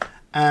out,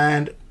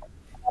 and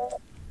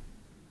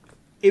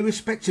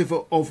irrespective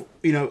of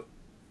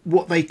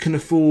what they can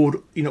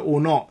afford,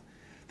 or not,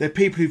 they're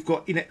people who've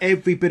got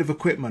every bit of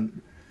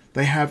equipment.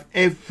 They have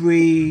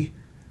every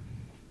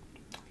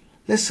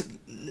let's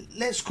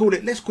call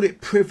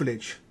it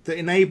privilege that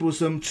enables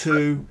them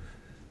to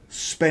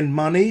spend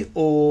money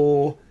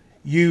or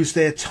use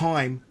their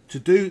time to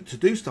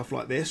do stuff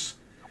like this,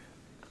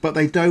 but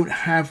they don't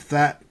have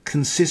that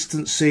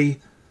consistency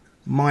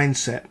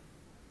mindset,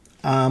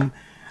 and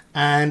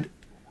that's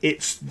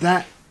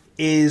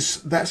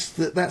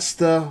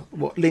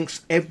what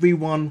links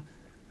everyone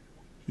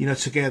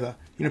together.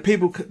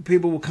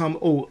 People will come,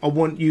 oh, I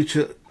want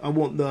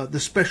the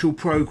special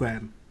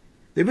program.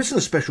 There isn't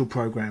a special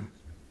program.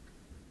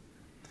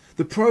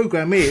 The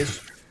program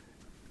is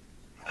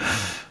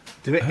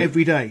do it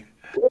every day.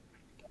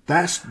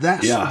 That's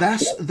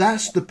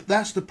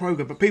the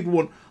program. But people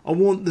want, I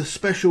want the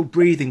special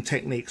breathing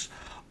techniques.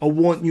 I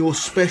want your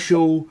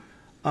special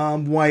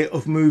way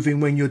of moving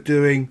when you're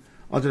doing,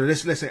 I don't know,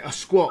 let's say a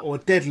squat or a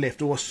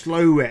deadlift or a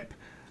slow rep,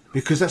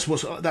 because that's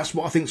what I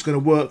think is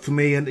going to work for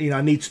me, and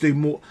I need to do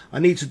more. I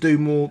need to do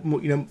more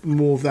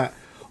more of that.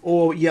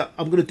 Or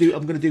I'm going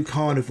to do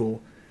carnivore.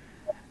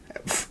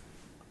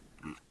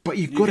 But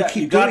you've got to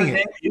keep doing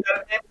it.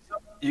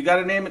 You got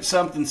to name it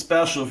something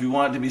special if you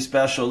want it to be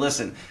special.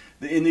 Listen,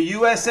 in the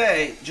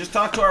USA, just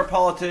talk to our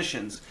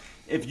politicians.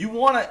 If you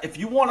want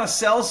to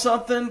sell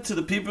something to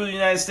the people of the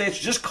United States,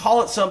 just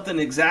call it something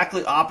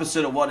exactly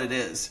opposite of what it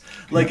is.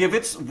 Like if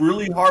it's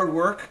really hard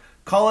work,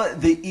 call it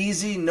the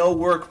easy no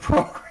work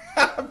program.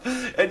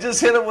 And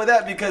just hit them with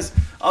that, because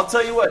I'll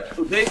tell you what,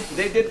 they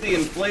did the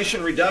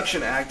Inflation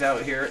Reduction Act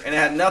out here, and it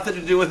had nothing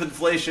to do with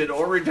inflation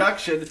or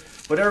reduction,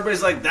 but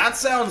everybody's like, that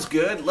sounds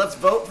good, let's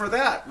vote for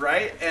that,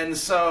 right? And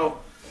so,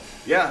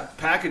 yeah,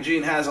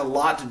 packaging has a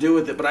lot to do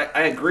with it, but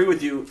I agree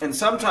with you. And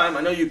sometime,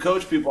 I know you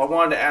coach people, I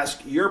wanted to ask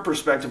your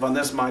perspective on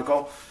this,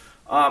 Michael.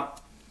 A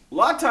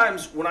lot of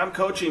times when I'm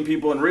coaching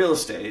people in real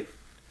estate,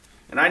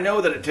 and I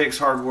know that it takes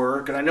hard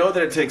work, and I know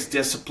that it takes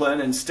discipline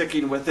and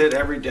sticking with it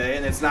every day,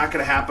 and it's not going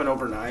to happen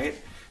overnight.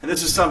 And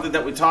this is something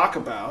that we talk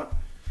about.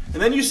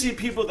 And then you see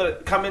people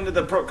that come into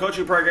the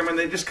coaching program and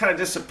they just kind of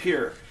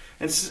disappear.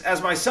 And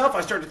as myself,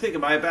 I start to think,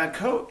 am I a bad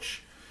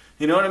coach?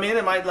 You know what I mean?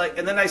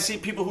 And then I see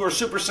people who are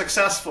super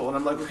successful, and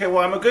I'm like, okay,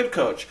 well, I'm a good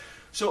coach.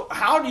 So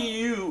how do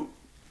you,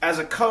 as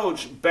a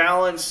coach,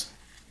 balance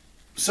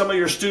some of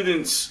your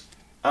students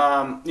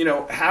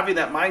having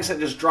that mindset,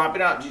 just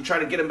dropping out? Do you try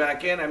to get them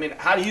back in? I mean,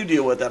 how do you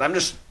deal with that? I'm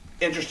just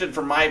interested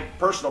from my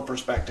personal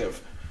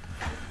perspective.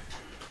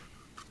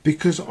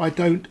 Because I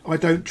don't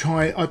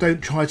try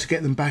to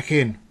get them back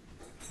in.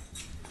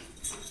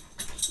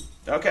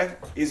 Okay,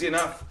 easy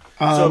enough.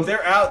 So if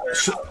they're out there.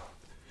 So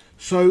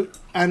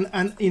what I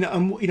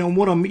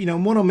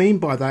mean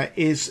by that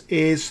is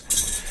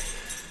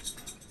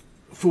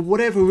for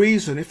whatever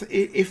reason,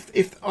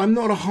 if I'm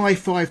not a high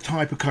five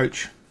type of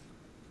coach,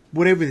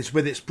 whatever it is,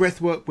 whether it's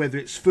breath work, whether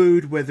it's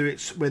food, whether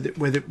it's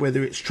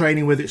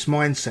training, whether it's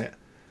mindset,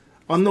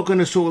 I'm not going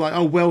to sort of like,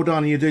 oh, well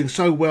done, you're doing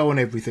so well and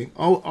everything.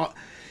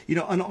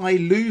 And I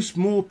lose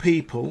more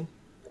people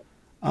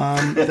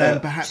than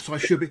perhaps I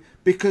should be,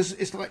 because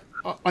it's like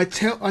I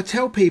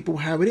tell people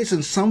how it is,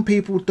 and some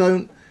people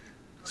don't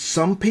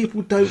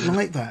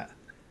like that,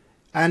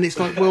 and it's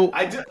like, well,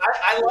 I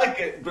like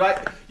it,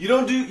 but you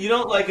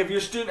don't like, if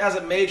your student has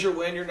a major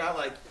win, you're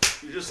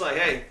just like,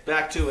 hey,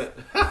 back to it.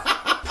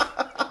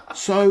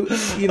 So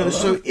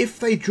so if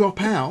they drop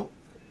out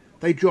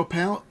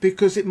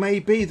because it may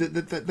be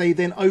that they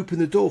then open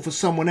the door for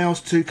someone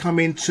else to come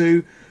in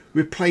to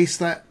replace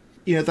that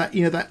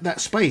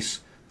space.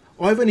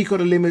 I've only got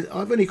a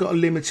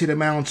limited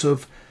amount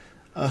of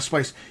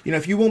space.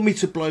 If you want me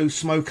to blow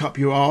smoke up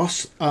your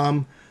ass,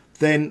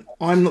 then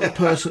I'm not the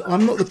person.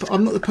 I'm not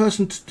the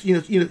person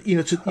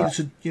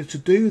to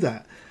do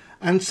that.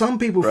 And some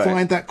people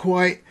find that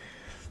quite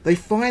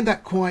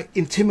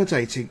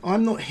intimidating.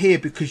 I'm not here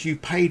because you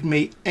paid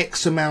me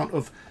X amount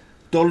of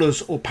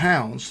dollars or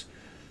pounds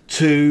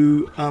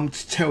to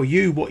tell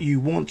you what you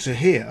want to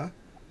hear.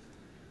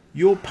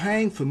 You're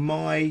paying for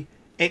my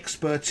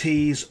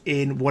expertise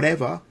in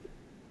whatever,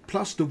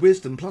 plus the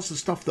wisdom, plus the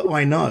stuff that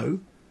I know.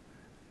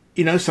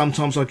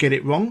 Sometimes I get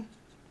it wrong,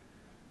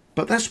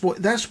 but that's what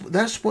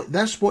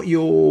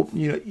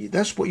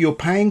you're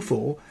paying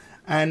for.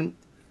 And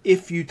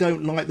if you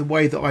don't like the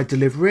way that I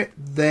deliver it,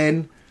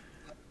 then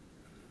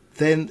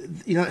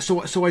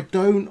so I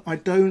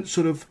don't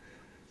sort of,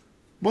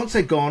 once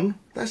they're gone,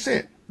 that's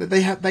it.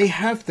 They have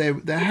their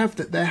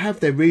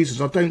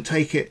reasons. I don't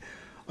take it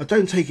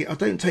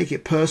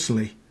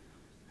personally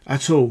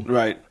at all.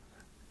 Right.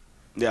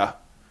 Yeah.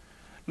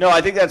 No,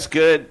 I think that's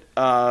good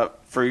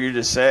for you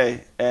to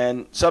say.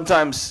 And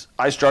sometimes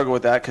I struggle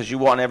with that, because you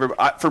want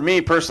for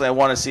me personally, I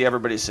want to see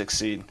everybody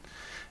succeed.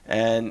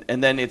 And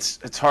then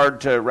it's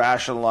hard to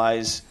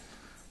rationalize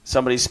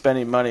somebody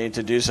spending money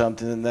to do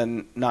something and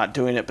then not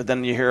doing it. But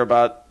then you hear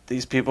about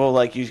these people,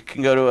 like you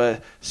can go to a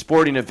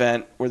sporting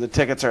event where the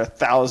tickets are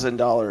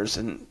 $1,000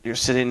 and you're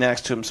sitting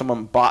next to them,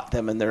 someone bought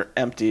them and they're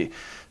empty.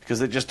 because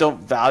they just don't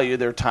value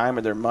their time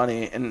or their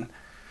money. And,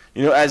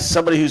 you know, as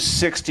somebody who's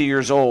 60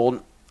 years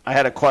old, I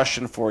had a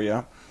question for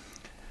you.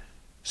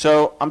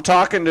 So I'm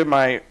talking to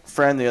my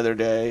friend the other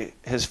day,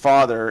 his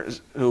father,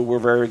 who we're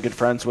very good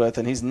friends with,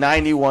 and he's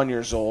 91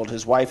 years old.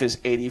 His wife is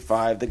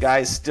 85. The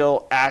guy's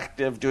still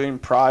active, doing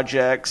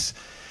projects.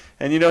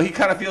 And, you know, he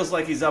kind of feels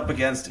like he's up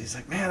against it. He's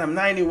like, man, I'm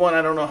 91.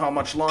 I don't know how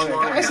much longer.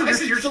 I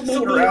said, you're still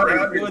moving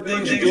around, doing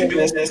things, you're doing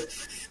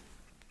business.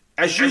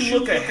 As you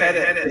look ahead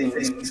at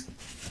things,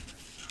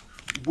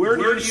 where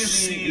do you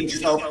see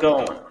yourself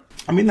going?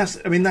 That's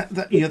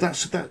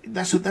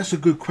a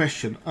good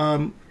question.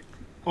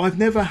 I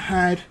never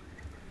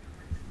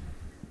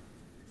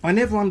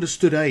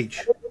understood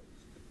age.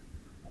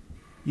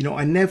 You know,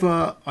 I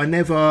never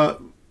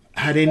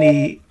had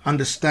any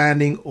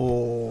understanding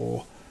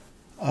or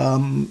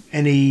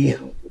any,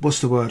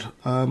 what's the word?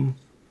 I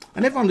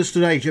never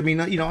understood age. I mean,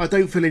 you know, I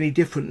don't feel any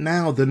different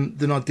now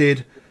than I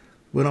did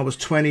when I was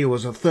 20 or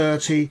was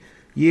 30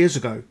 years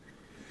ago.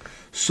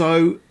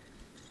 So,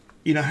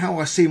 you know, how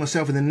I see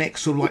myself in the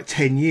next sort of like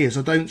 10 years,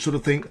 I don't sort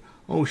of think,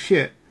 oh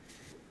shit,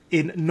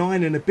 in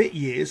 9 and a bit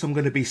years, I'm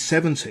going to be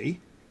 70.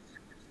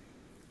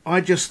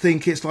 I just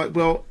think it's like,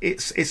 well,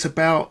 it's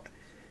about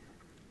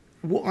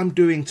what I'm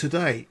doing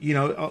today. You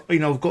know,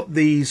 I've got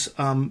these,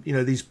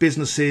 these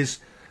businesses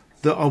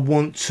that I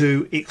want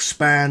to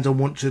expand. I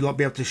want to like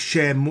be able to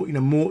share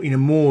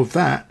more of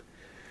that.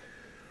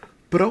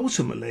 But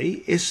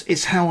ultimately,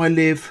 it's how I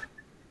live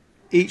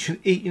each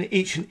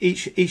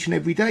and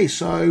every day.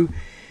 So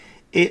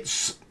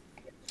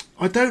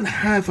I don't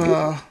have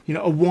a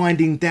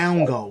winding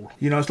down goal.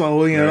 You know, it's like,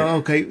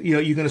 okay, you know,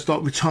 you're going to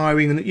start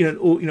retiring, and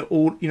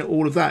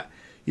all of that.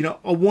 You know,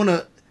 I want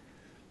to,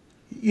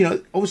 you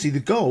know, obviously the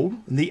goal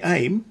and the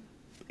aim,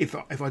 if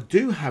I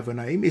do have an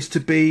aim, is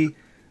to be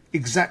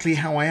exactly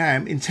how I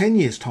am in 10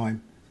 years'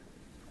 time.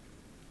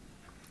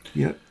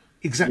 You know,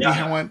 exactly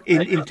how I am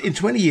in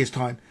 20 years'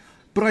 time.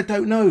 But I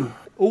don't know.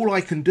 All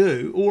I can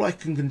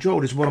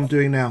control is what I'm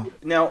doing now.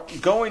 Now,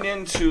 going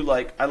into,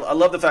 like, I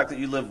love the fact that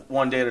you live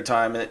one day at a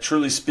time, and it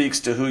truly speaks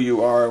to who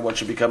you are and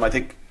what you become. I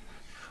think,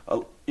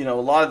 you know,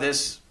 a lot of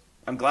this,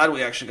 I'm glad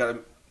we actually got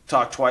to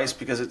talk twice,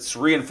 because it's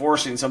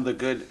reinforcing some of the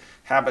good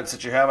habits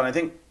that you have. And I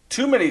think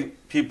too many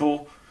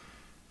people,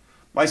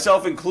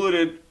 myself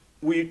included,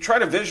 we try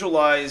to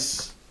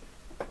visualize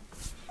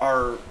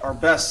our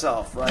best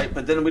self, right?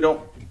 But then we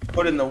don't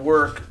put in the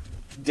work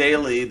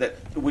daily that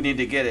we need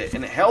to get it.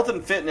 And health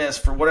and fitness,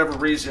 for whatever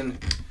reason,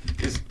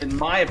 is, in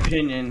my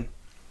opinion,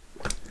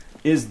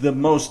 is the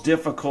most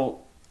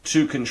difficult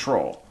to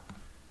control.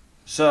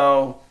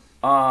 So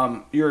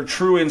you're a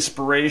true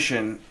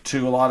inspiration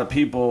to a lot of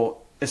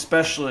people,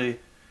 especially,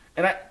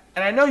 and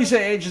I know you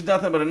say age is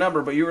nothing but a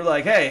number, but you were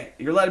like, hey,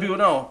 you're letting people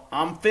know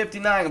I'm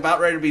 59, about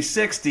ready to be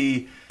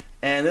 60,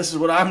 and this is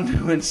what I'm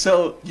doing.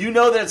 So you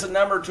know that it's a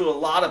number to a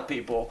lot of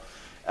people,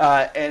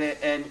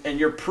 and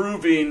you're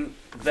proving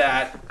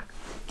that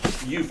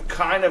you've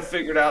kind of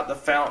figured out the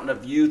fountain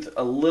of youth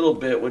a little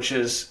bit, which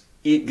is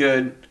eat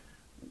good,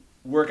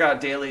 work out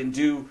daily, and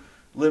do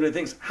limited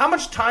things. How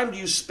much time do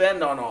you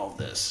spend on all of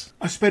this?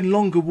 I spend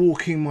longer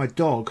walking my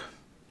dog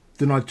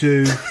than I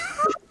do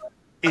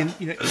in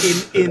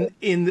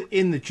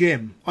the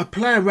gym. I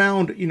play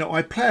around,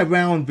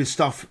 with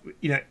stuff,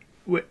 in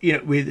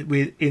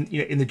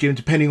the gym,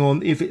 depending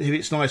on if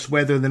it's nice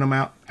weather, then I'm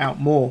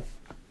out more.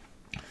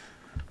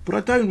 But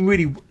I don't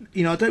really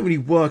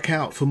work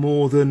out for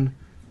more than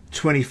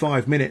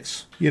 25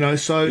 minutes,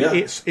 so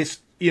it's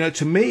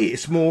to me,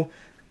 it's more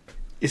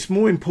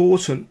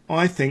important,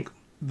 I think,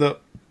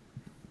 that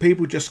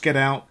people just get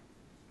out,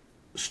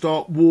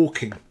 start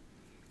walking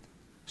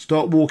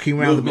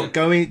around the block,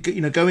 go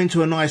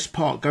into a nice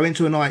park, go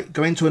into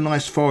a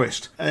nice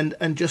forest,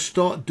 and just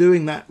start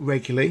doing that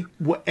regularly,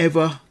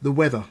 whatever the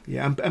weather.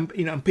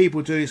 And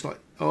people do, it's like,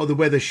 oh, the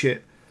weather's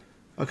shit.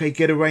 Okay,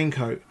 get a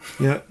raincoat.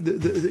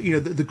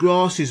 The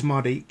grass is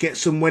muddy. Get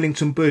some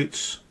Wellington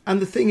boots. And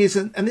the thing is,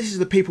 and this is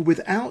the people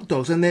without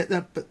dogs,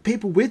 but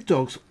people with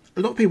dogs,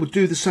 a lot of people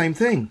do the same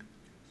thing.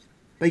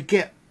 They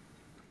get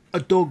a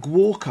dog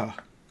walker.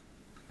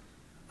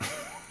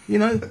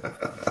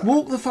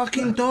 Walk the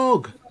fucking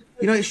dog.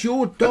 It's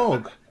your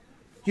dog.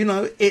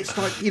 It's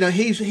like,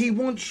 he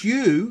wants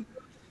you.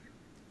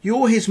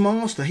 You're his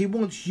master. He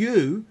wants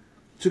you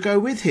to go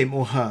with him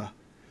or her.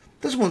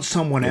 Doesn't want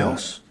someone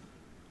else.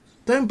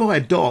 Don't buy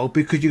a dog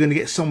because you're going to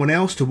get someone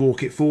else to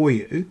walk it for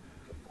you.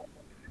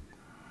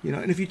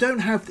 And if you don't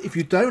have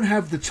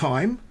the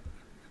time,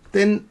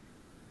 then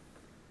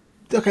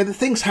okay, the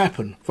things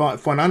happen.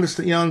 Fine, I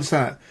understand.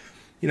 A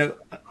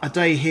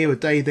day here, a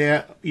day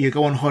there. You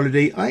go on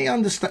holiday. I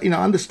understand.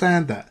 I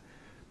understand that,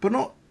 but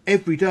not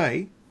every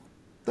day.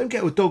 Don't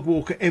get a dog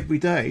walker every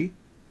day.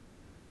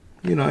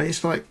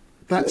 It's like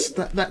that's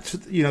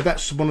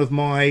one of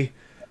my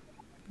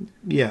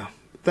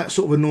that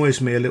sort of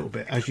annoys me a little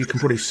bit, as you can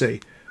probably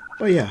see.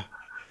 But yeah,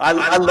 I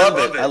love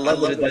it. I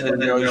love that it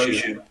doesn't annoy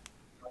you.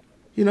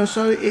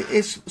 So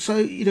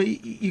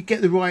you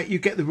get the right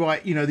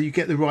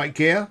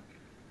gear,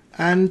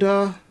 and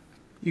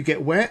you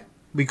get wet.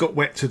 We got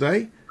wet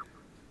today.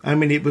 I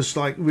mean, it was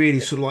like really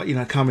sort of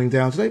like, coming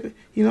down today. But,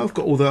 I've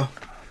got all the...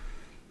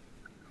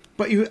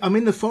 But I'm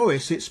in the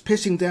forest. It's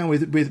pissing down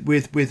with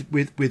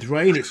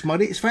rain. It's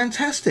muddy. It's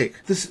fantastic.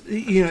 This,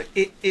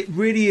 it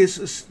really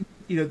is.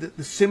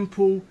 The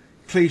simple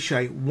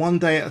cliche: one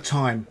day at a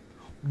time,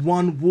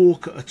 one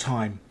walk at a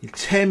time,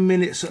 10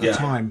 minutes at a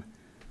time.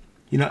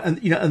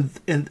 And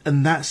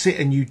that's it.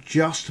 And you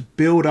just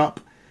build up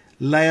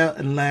layer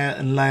and layer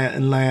and layer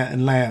and layer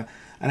and layer.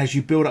 And as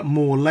you build up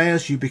more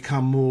layers, you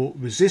become more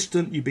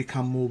resistant. You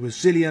become more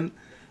resilient,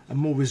 and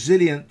more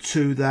resilient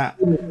to that.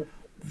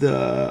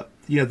 The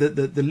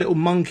little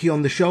monkey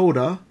on the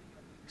shoulder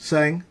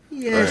saying,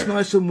 it's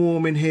nice and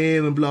warm in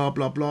here and blah,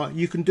 blah, blah.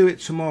 You can do it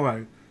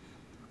tomorrow.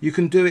 You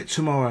can do it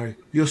tomorrow.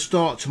 You'll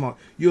start tomorrow.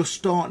 You'll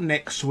start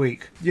next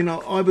week. I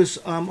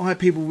had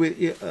people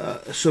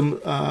with some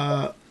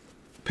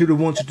people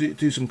who wanted to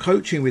do some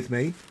coaching with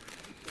me.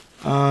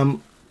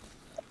 And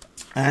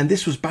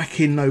this was back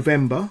in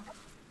November.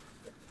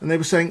 And they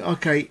were saying,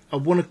 okay, I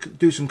want to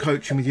do some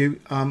coaching with you.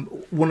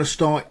 Want to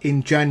start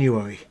in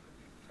January.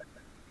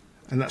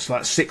 And that's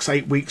like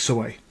 6-8 weeks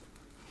away.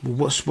 Well,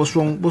 what's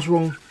wrong? What's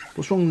wrong?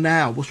 What's wrong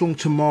now? What's wrong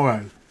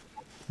tomorrow?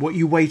 What are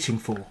you waiting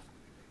for?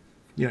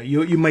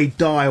 You may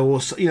die, or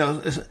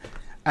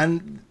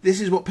and this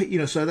is what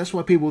So that's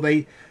why people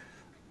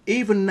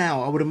even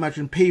now I would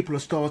imagine people are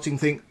starting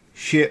to think,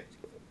 shit,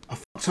 I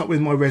fucked up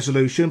with my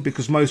resolution,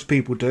 because most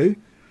people do.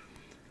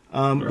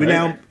 We're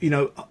now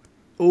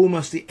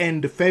almost the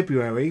end of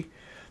February.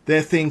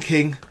 They're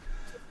thinking,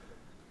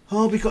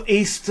 oh, we got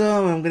Easter,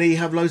 I'm going to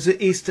have loads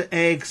of Easter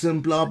eggs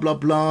and blah, blah,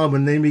 blah.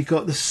 And then we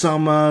got the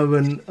summer,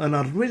 and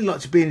I'd really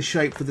like to be in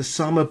shape for the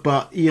summer,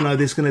 but, we're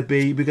going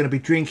to be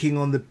drinking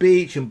on the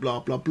beach and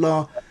blah, blah,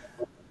 blah.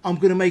 I'm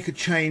going to make a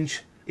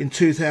change in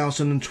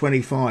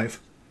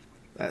 2025.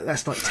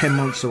 That's like 10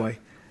 months away.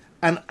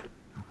 And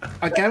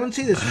I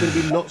guarantee there's going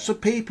to be lots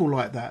of people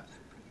like that.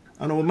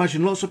 And I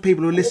imagine lots of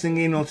people who are listening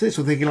in on this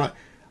are thinking like,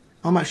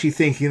 I'm actually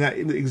thinking that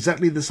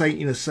exactly the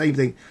same, same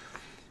thing.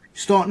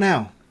 Start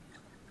now.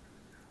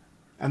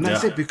 And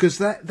that's it, because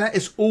that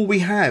is all we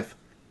have.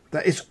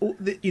 That is all,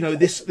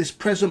 this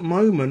present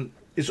moment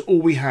is all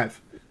we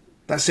have.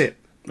 That's it.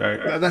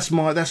 Right. That's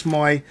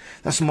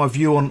my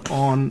view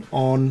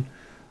on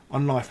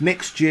life.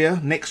 Next year,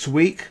 next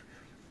week,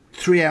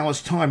 3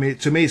 hours time.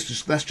 To me,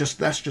 that's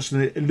just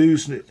an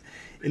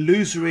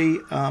illusory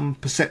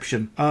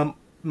perception.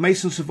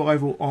 Mason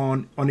Survival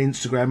on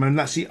Instagram, and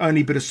that's the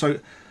only bit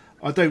of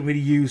I don't really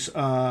use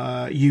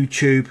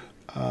YouTube.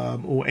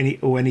 Or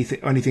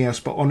anything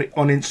else, but on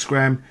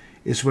Instagram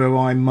is where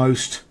I'm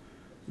most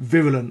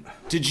virulent.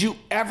 Did you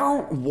ever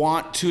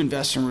want to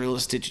invest in real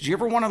estate? Did you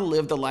ever want to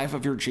live the life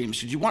of your dreams?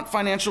 Did you want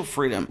financial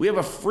freedom? We have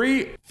a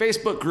free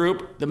Facebook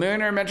group, the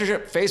Millionaire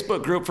Mentorship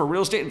Facebook group for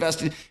real estate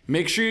investing.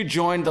 Make sure you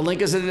join. The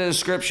link is in the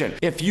description.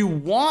 If you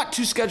want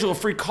to schedule a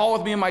free call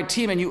with me and my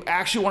team and you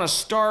actually want to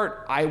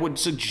start, I would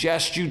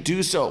suggest you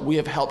do so. We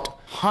have helped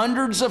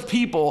hundreds of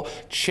people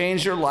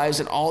change their lives,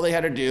 and all they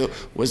had to do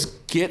was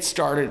get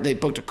started. They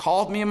booked a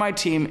call with me and my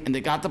team, and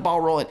they got the ball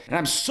rolling. And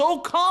I'm so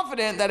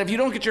confident that if you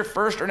don't get your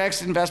first or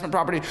next investment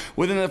property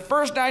within the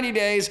first 90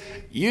 days,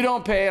 you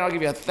don't pay, and I'll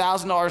give you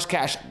 $1,000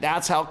 cash.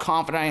 That's how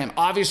confident I am.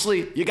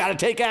 Obviously, you got to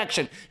take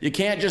action. You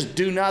can't just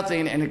do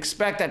nothing and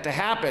expect that to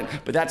happen,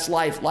 but that's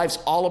life. Life's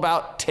all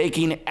about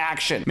taking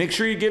action. Make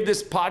sure you give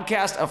this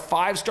podcast a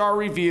 5-star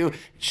review,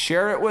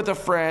 share it with a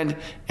friend,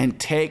 and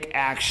take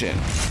action.